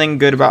the one thing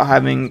good about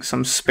having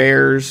some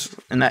spares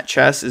in that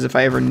chest is if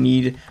I ever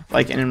need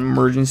like an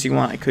emergency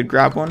one, I could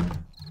grab one.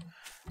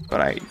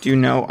 But I do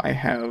know I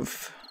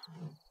have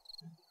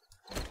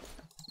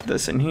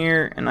this in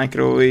here, and I could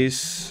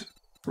always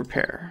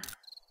repair.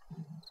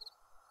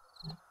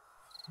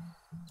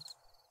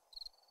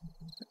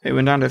 It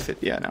went down to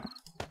 50. Yeah, no.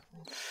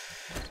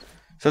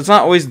 So it's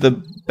not always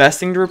the best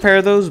thing to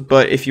repair those,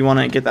 but if you want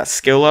to get that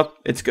skill up,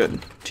 it's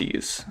good to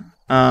use.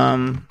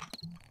 I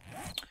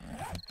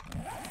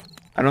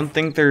don't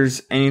think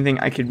there's anything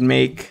I could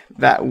make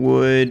that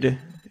would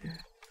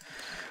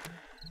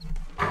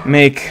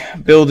make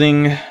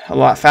building a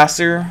lot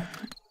faster.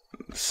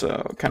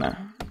 So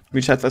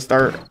we just have to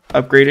start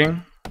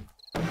upgrading.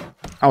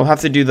 I'll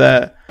have to do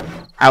the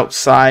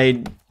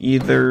outside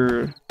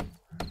either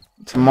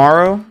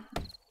tomorrow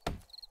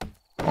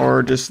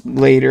or just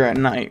later at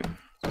night.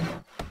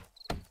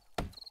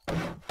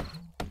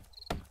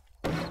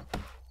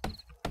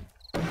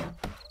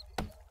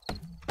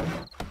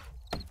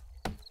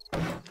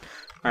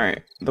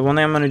 Alright, the one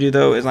thing I'm going to do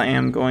though is I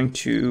am going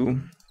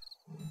to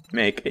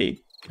make a...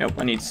 Nope,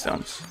 I need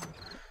stones.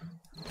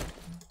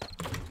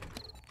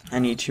 I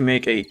need to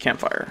make a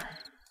campfire.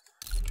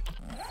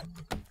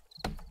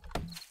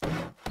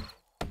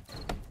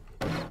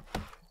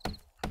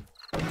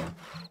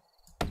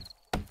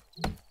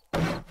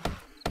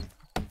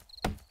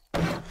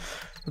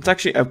 Let's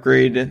actually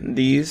upgrade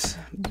these,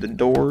 the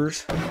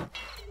doors,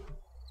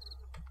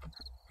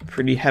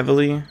 pretty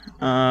heavily.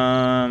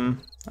 I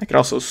could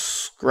also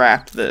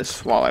scrap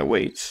this while I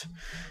wait.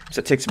 So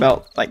it takes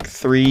about like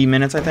 3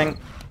 minutes, I think.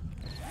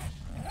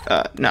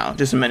 No,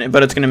 just a minute,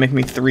 but it's gonna make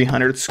me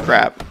 300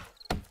 scrap.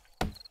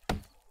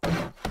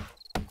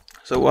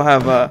 So we'll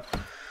have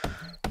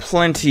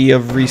plenty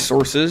of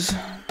resources.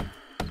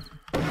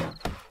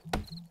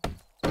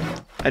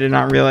 I did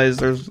not realize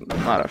there's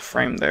not a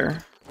frame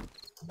there.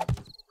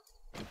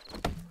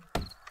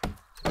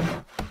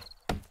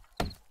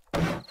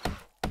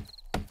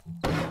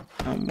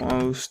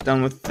 Almost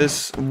done with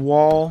this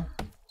wall.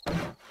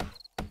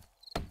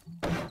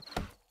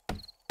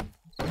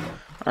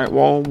 Alright,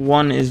 wall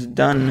 1 is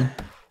done.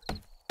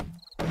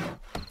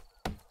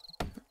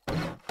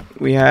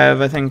 We have,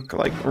 I think,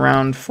 like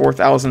around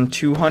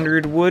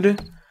 4,200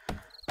 wood.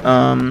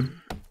 And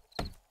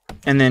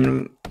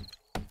then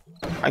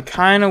I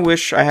kind of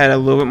wish I had a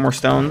little bit more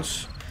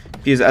stones,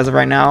 because as of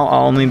right now,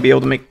 I'll only be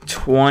able to make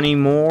 20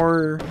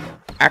 more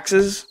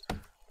axes.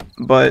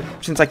 But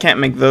since I can't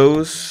make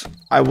those,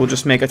 I will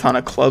just make a ton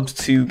of clubs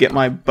to get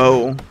my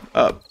bow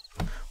up,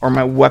 or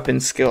my weapon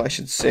skill, I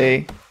should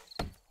say,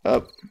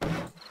 up.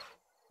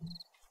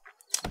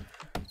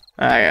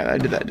 Yeah, I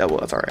did that double,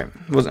 that's alright.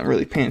 Wasn't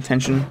really paying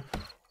attention.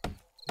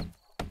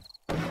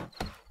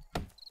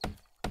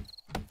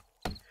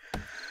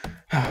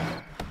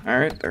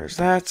 Alright, there's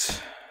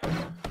that.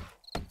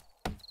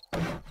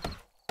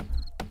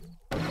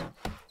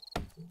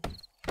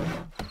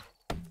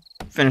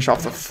 Finish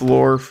off the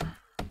floor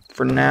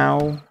for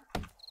now.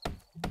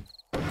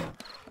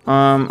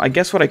 I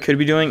guess what I could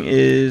be doing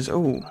is,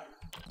 oh,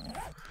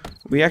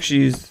 we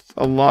actually used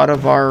a lot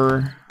of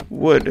our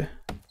wood.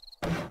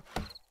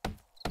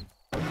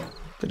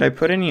 Did I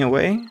put any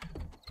away?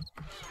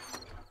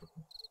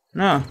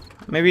 No,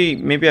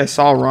 maybe I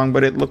saw wrong,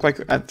 but it looked like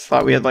I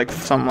thought we had like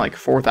something like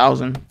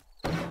 4,000.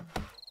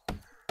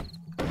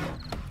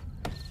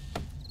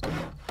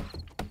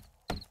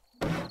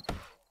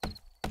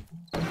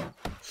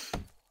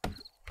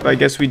 But I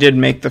guess we did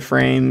make the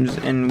frames,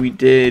 and we are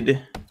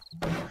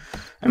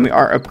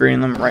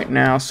upgrading them right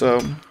now, so.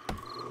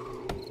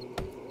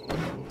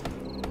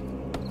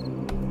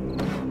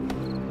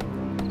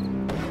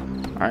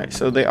 Alright,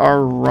 so they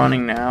are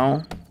running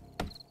now,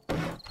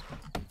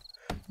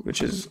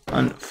 which is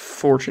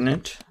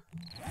unfortunate.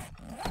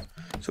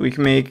 So we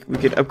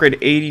could upgrade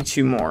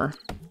 82 more.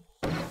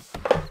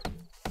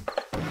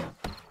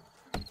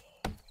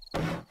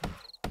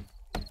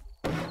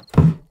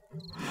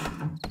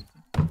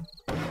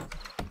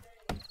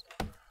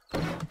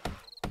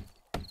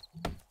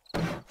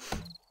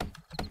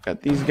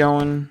 Got these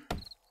going.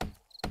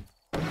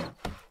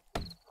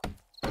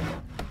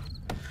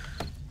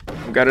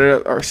 We got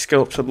it, our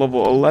skill up to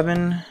level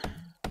 11.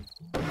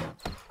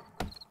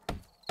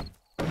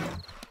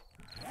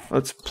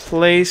 Let's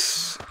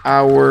place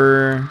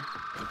our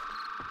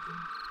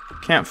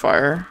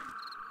campfire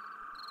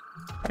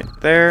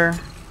right there.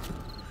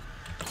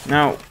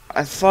 Now,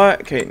 I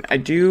thought, okay, I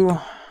do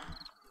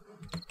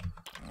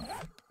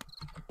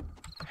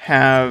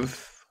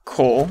have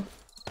coal.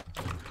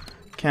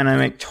 Can I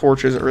make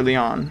torches early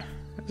on?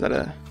 Is that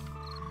a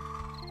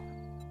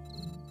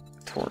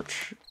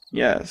torch?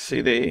 Yeah,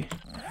 see,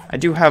 I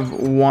do have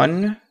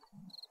one.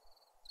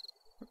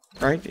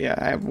 Right? Yeah,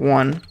 I have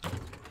one.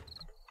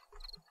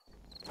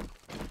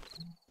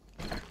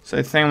 So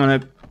I think I'm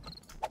gonna,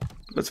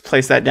 let's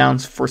place that down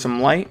for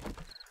some light,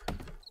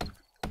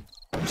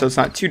 so it's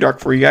not too dark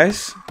for you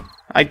guys.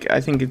 I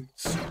think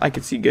I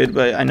could see good,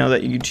 but I know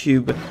that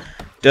YouTube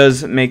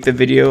does make the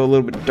video a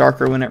little bit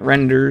darker when it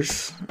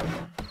renders.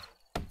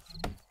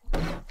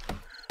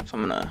 So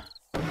I'm gonna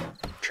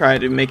try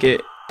to make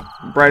it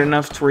bright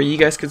enough to where you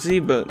guys can see,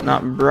 but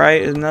not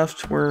bright enough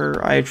to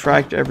where I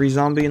attract every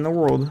zombie in the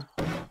world.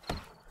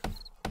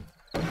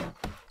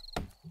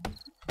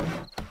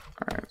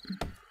 Alright.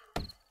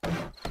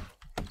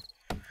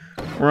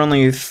 We're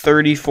only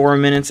 34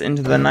 minutes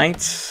into the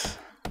night.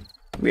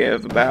 We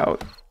have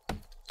about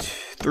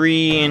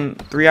 3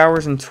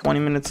 hours and 20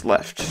 minutes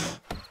left.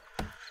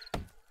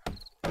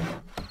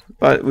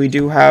 But we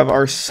do have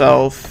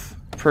ourselves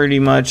pretty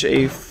much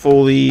a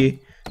fully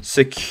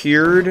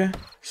secured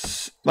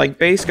like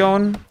base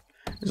going.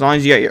 As long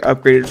as you got your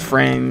upgraded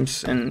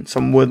frames and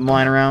some wood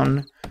lying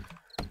around,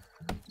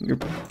 you're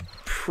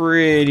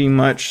pretty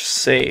much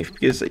safe,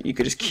 because you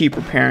could just keep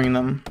repairing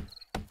them.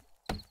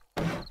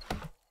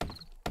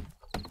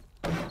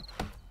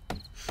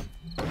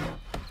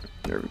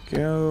 There we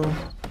go.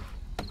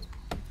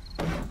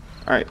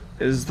 Alright,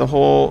 is the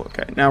whole,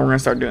 okay, now we're gonna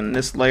start doing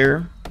this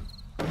layer.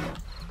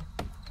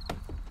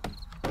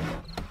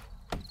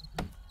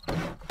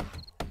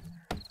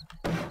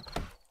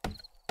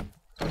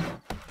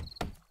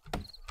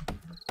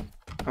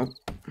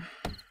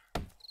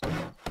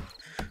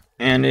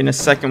 And in a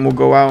second we'll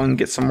go out and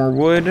get some more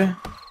wood.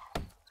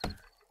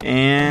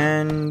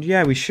 And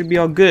yeah, we should be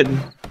all good.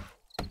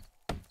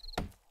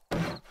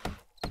 I'm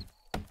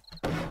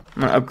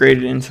gonna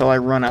upgrade it until I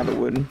run out of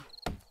wood.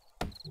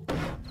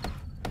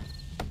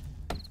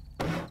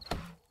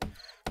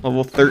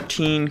 Level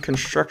 13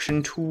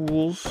 construction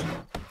tools.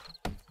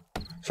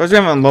 So I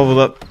haven't leveled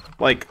up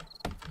like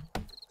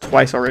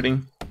twice already.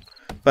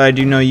 But I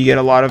do know you get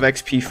a lot of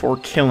XP for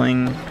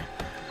killing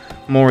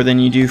more than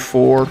you do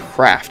for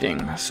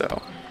crafting,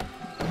 so.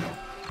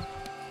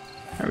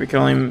 Right, we can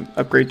only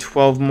upgrade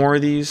 12 more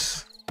of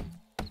these.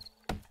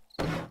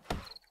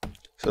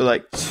 So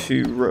like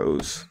 2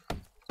 rows.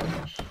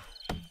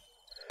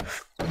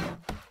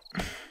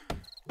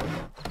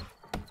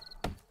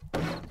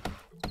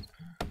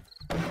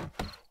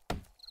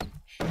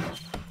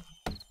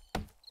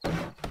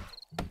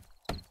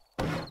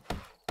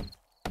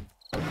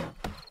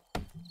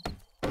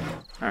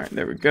 Alright,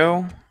 there we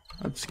go.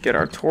 Let's get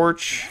our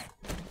torch.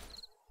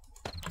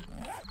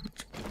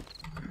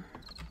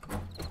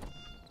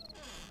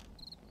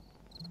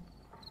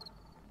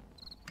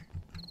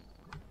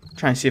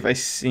 Trying to see if I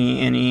see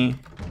any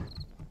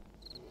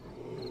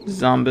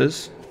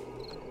zombies.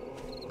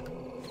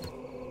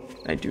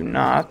 I do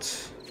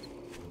not.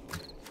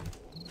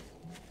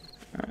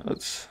 Alright,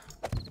 let's...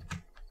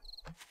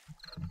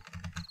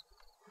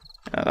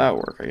 Yeah, that'll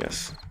work, I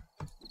guess.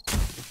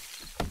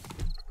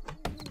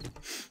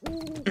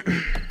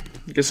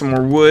 Get some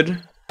more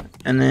wood,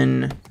 and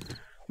then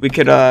we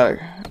could, it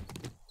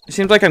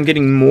seems like I'm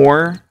getting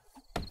more,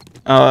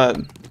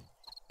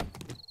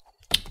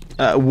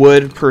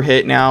 wood per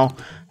hit now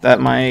that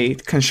my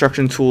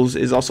construction tools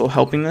is also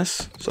helping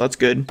this, so that's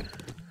good.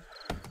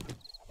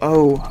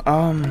 Oh,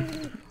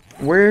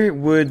 where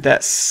would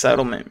that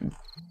settlement...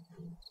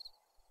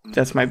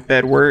 That's my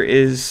bed. Where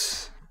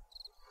is...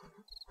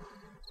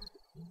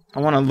 I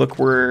want to look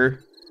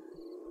where...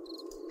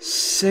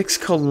 6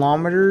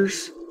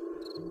 kilometers?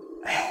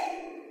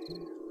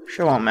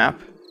 Show on map.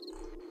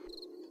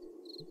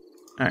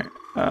 Alright,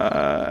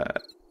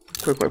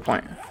 quick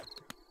waypoint.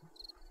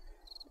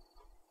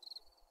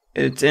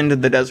 It's into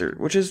the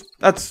desert, which is...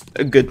 That's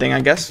a good thing,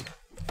 I guess.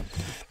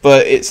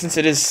 But since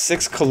it is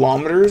 6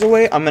 kilometers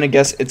away, I'm going to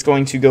guess it's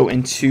going to go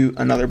into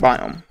another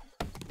biome.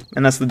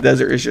 And that's the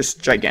desert is just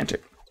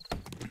gigantic.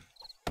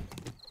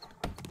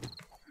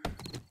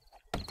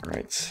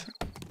 Right.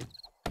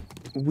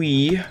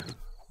 We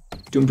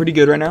doing pretty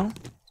good right now.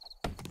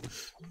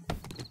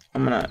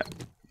 I'm going to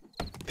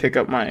pick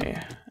up my...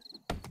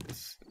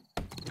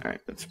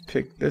 Alright, let's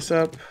pick this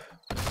up.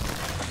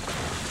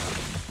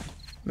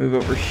 Move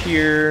over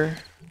here.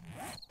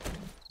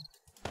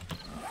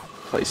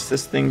 Place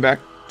this thing back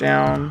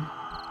down.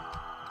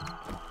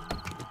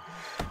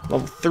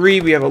 Level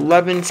 3, we have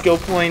 11 skill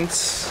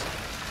points.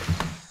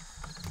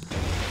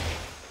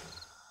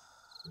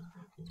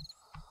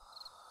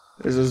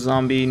 There's a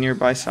zombie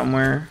nearby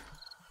somewhere.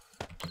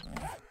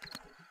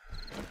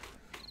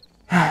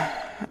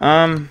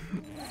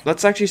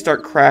 Let's actually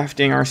start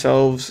crafting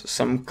ourselves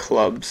some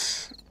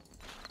clubs.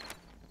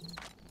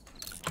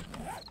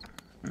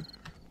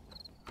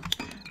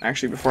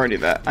 Actually, before I do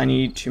that, I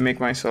need to make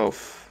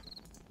myself...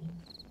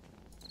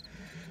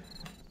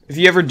 If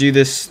you ever do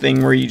this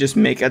thing where you just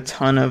make a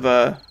ton of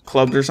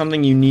clubs or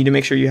something, you need to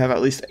make sure you have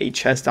at least a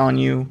chest on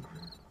you.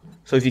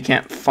 So if you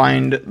can't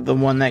find the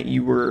one that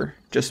you were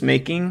just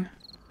making,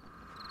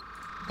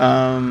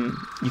 you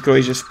could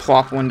always just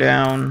plop one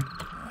down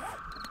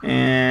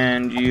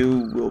and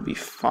you will be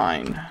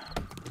fine.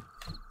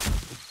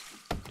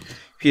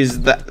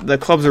 Because the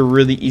clubs are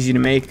really easy to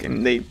make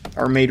and they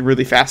are made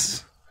really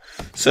fast.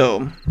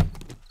 So,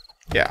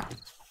 yeah.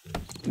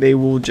 They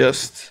will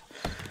just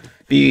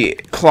be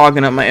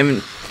clogging up my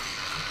inventory.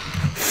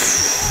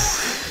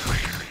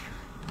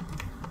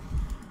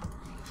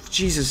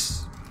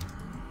 Jesus.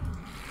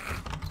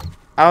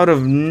 Out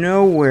of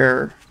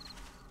nowhere.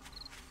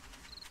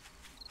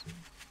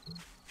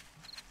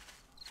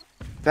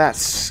 That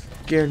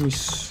scared me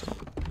so.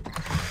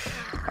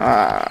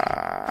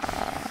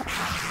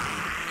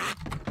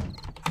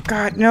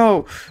 God,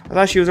 no. I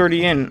thought she was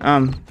already in.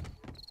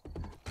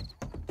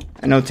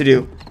 I know what to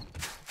do.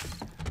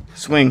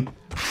 Swing,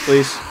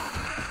 please.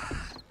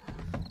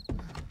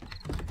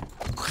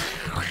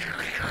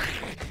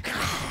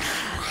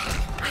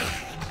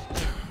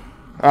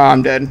 Oh,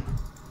 I'm dead.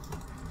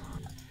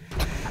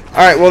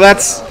 Alright, well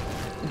that's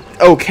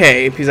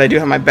okay, because I do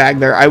have my bag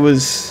there. I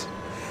was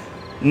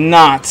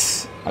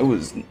not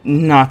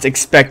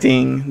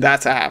expecting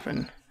that to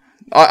happen.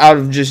 Out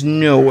of just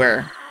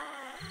nowhere.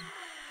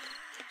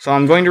 So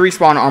I'm going to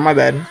respawn on my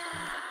bed.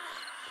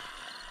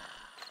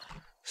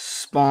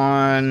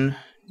 Spawn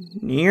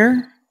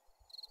near?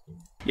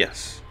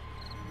 Yes.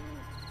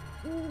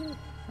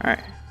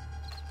 Alright.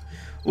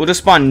 We'll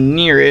just spawn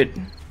near it.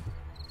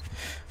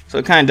 So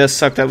it kind of does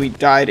suck that we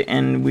died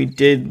and we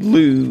did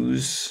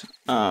lose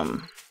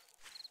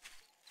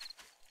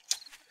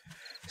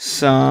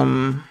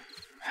some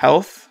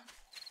health.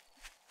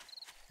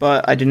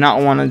 But I did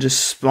not want to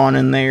just spawn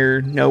in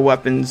there, no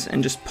weapons,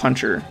 and just punch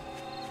her.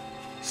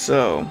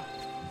 So,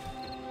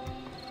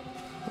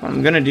 what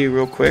I'm going to do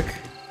real quick.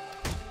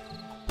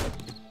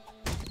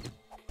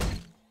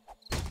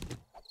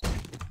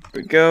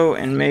 We go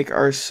and make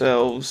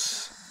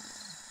ourselves...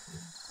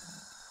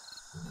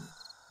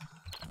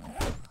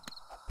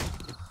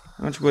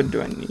 How much wood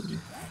do I need?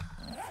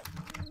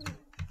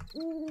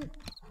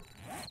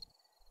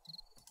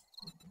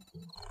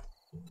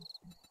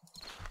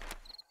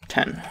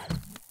 $10.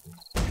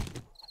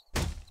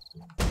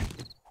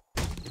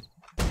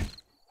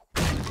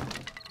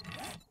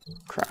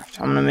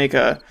 Craft. I'm gonna make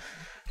a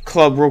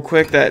club real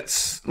quick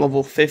that's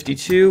level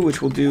 52,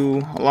 which will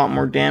do a lot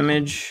more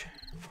damage.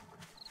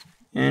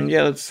 And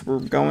yeah, we're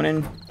going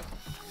in.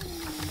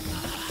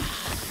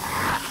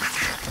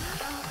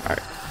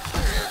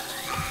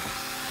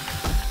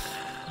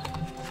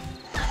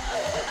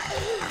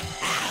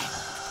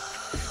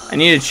 I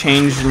need to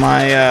change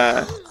my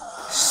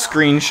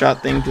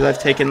screenshot thing because I've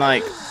taken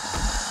like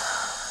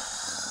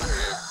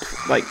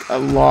a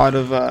lot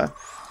of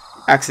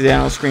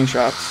accidental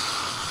screenshots.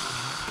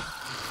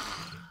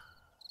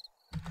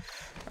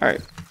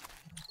 Alright,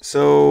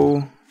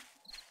 so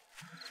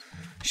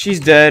She's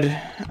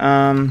dead.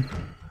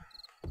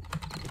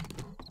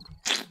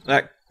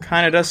 That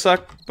kind of does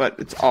suck, but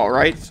it's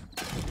alright.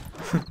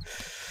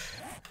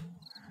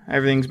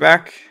 Everything's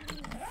back.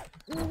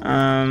 Let's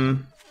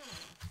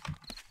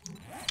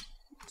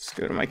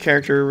go to my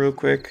character real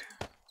quick.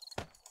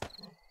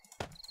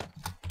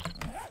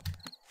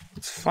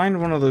 Let's find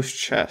one of those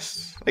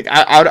chests. Like,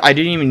 I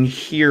didn't even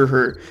hear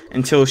her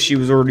until she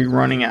was already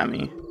running at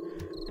me.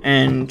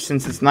 And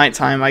since it's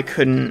nighttime, I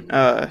couldn't,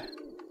 my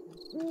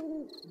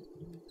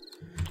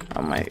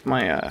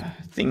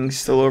thing's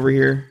still over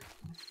here.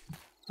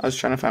 I was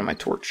trying to find my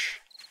torch.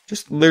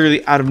 Just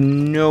literally out of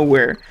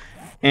nowhere.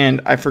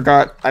 And I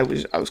forgot I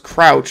was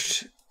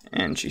crouched,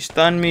 and she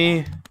stunned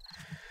me.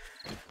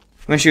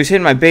 When she was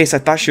hitting my base, I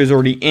thought she was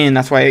already in.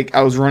 That's why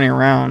I was running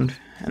around.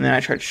 And then I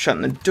tried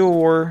shutting the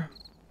door.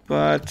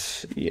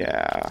 But,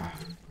 yeah.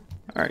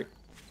 Alright.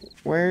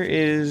 Where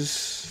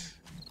is...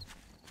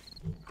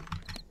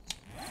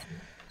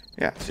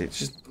 Yeah, see, it's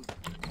just...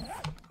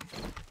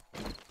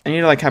 I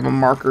need to, like, have a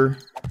marker.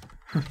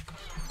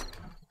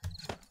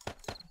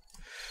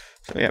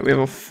 So, yeah, we have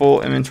a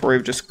full inventory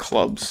of just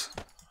clubs.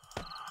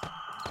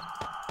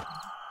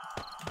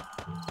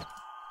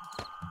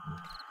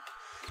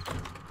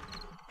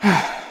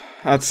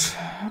 That's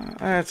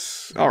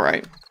all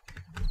right.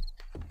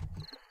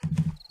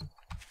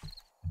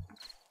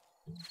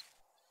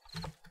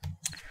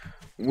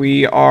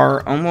 We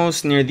are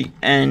almost near the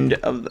end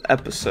of the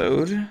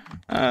episode.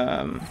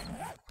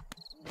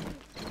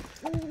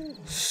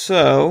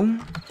 So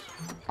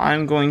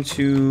I'm going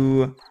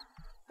to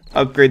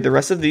upgrade the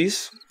rest of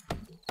these,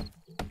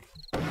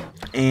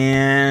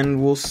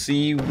 and we'll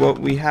see what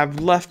we have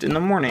left in the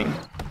morning.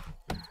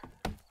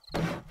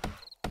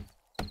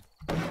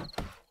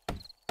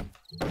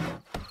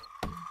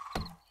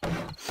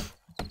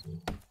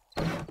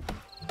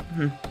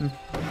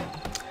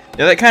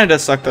 Yeah, that kind of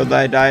does suck though that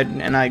I died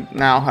and I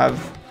now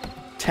have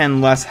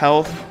 10 less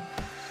health.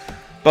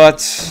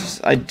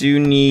 But I do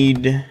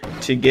need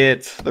to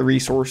get the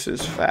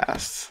resources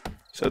fast.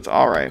 So it's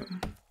alright.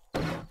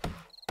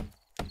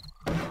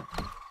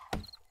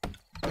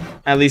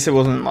 At least it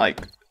wasn't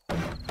like...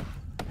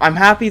 I'm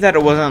happy that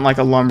it wasn't like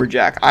a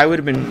lumberjack. I would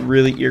have been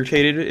really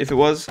irritated if it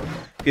was,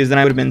 because then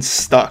I would have been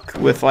stuck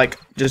with like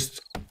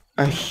just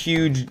a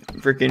huge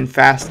freaking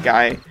fast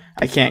guy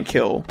I can't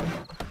kill.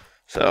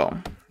 So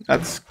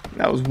that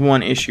was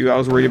one issue I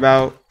was worried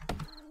about.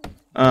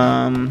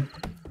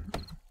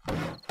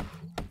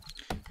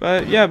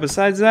 But yeah,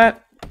 besides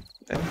that,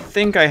 I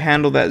think I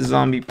handled that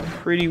zombie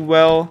pretty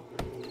well.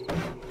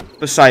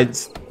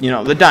 Besides, you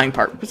know, the dying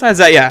part. Besides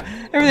that, yeah,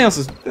 everything else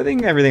was, I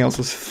think everything else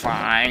was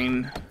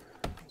fine.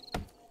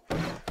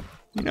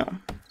 You know,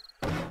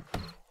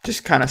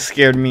 just kind of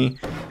scared me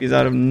because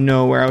out of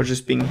nowhere I was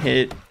just being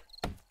hit.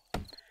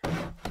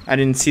 I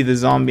didn't see the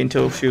zombie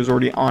until she was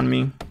already on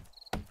me.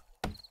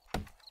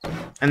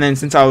 And then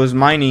since I was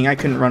mining, I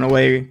couldn't run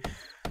away.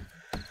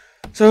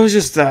 So it was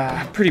just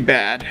pretty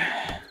bad.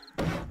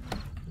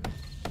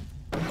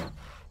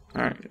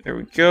 Alright, there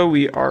we go.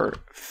 We are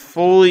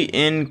fully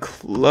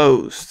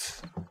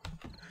enclosed.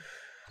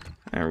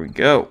 There we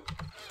go.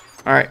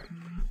 Alright.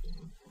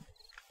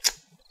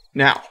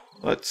 Now,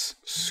 let's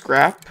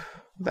scrap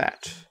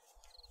that.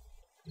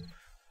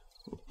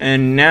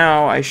 And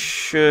now I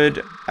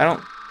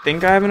don't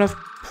think I have enough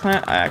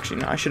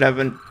actually, no, I should have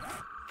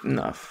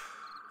enough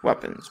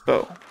weapons.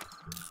 Bow.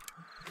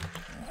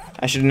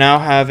 I should now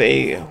have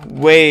a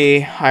way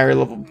higher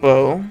level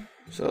bow.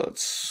 So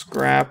let's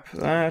scrap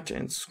that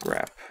and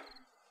scrap.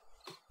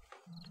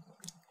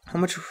 How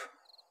much?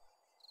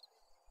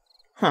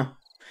 Huh.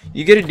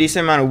 You get a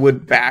decent amount of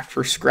wood back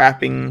for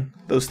scrapping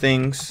those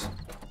things.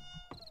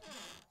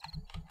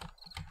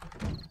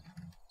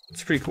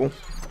 It's pretty cool.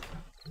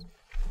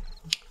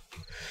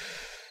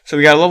 So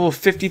we got a level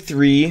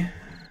 53.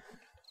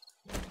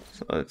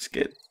 So let's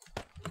get...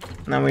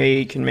 Now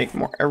we can make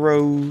more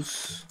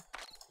arrows.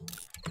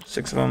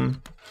 6 of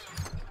them.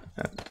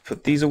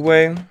 Put these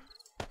away.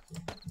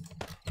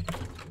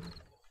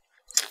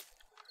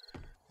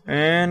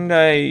 And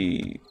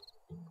I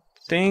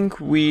think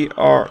we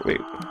are...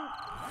 Wait.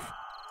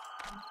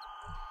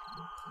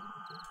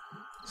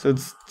 So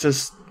it's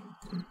just...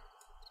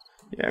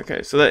 Yeah,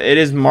 okay. So that it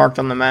is marked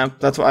on the map.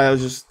 That's why I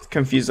was just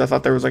confused. I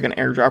thought there was like an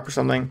airdrop or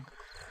something.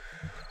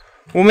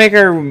 We'll make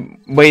our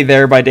way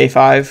there by day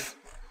 5.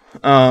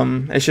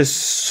 It's just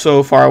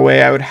so far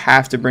away. I would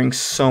have to bring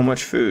so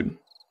much food.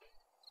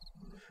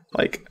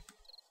 Like,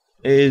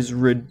 it is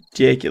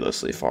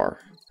ridiculously far.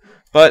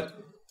 But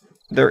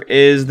there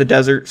is the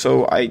desert,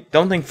 so I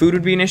don't think food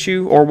would be an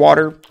issue, or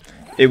water.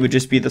 It would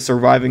just be the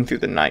surviving through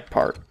the night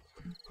part.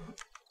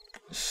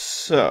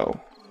 So,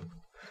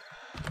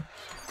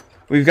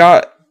 we've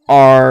got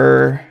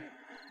our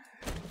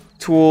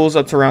tools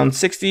up to around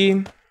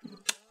 60.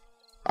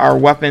 Our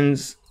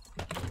weapons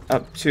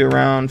up to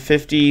around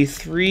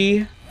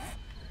 53.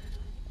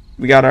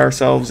 We got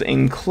ourselves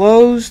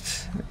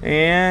enclosed,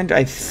 and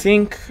I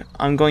think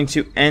I'm going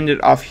to end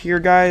it off here,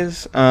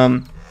 guys.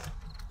 Hope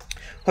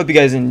you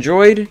guys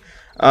enjoyed.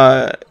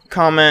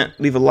 Comment,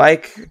 leave a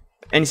like,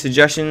 any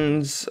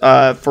suggestions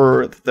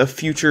for the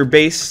future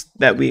base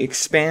that we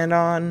expand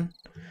on.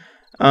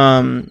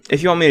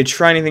 If you want me to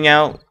try anything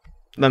out,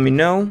 let me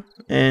know.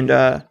 And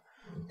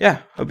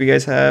yeah, hope you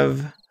guys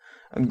have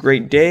a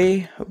great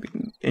day. Hope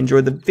you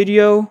enjoyed the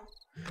video.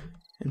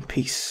 And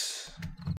peace.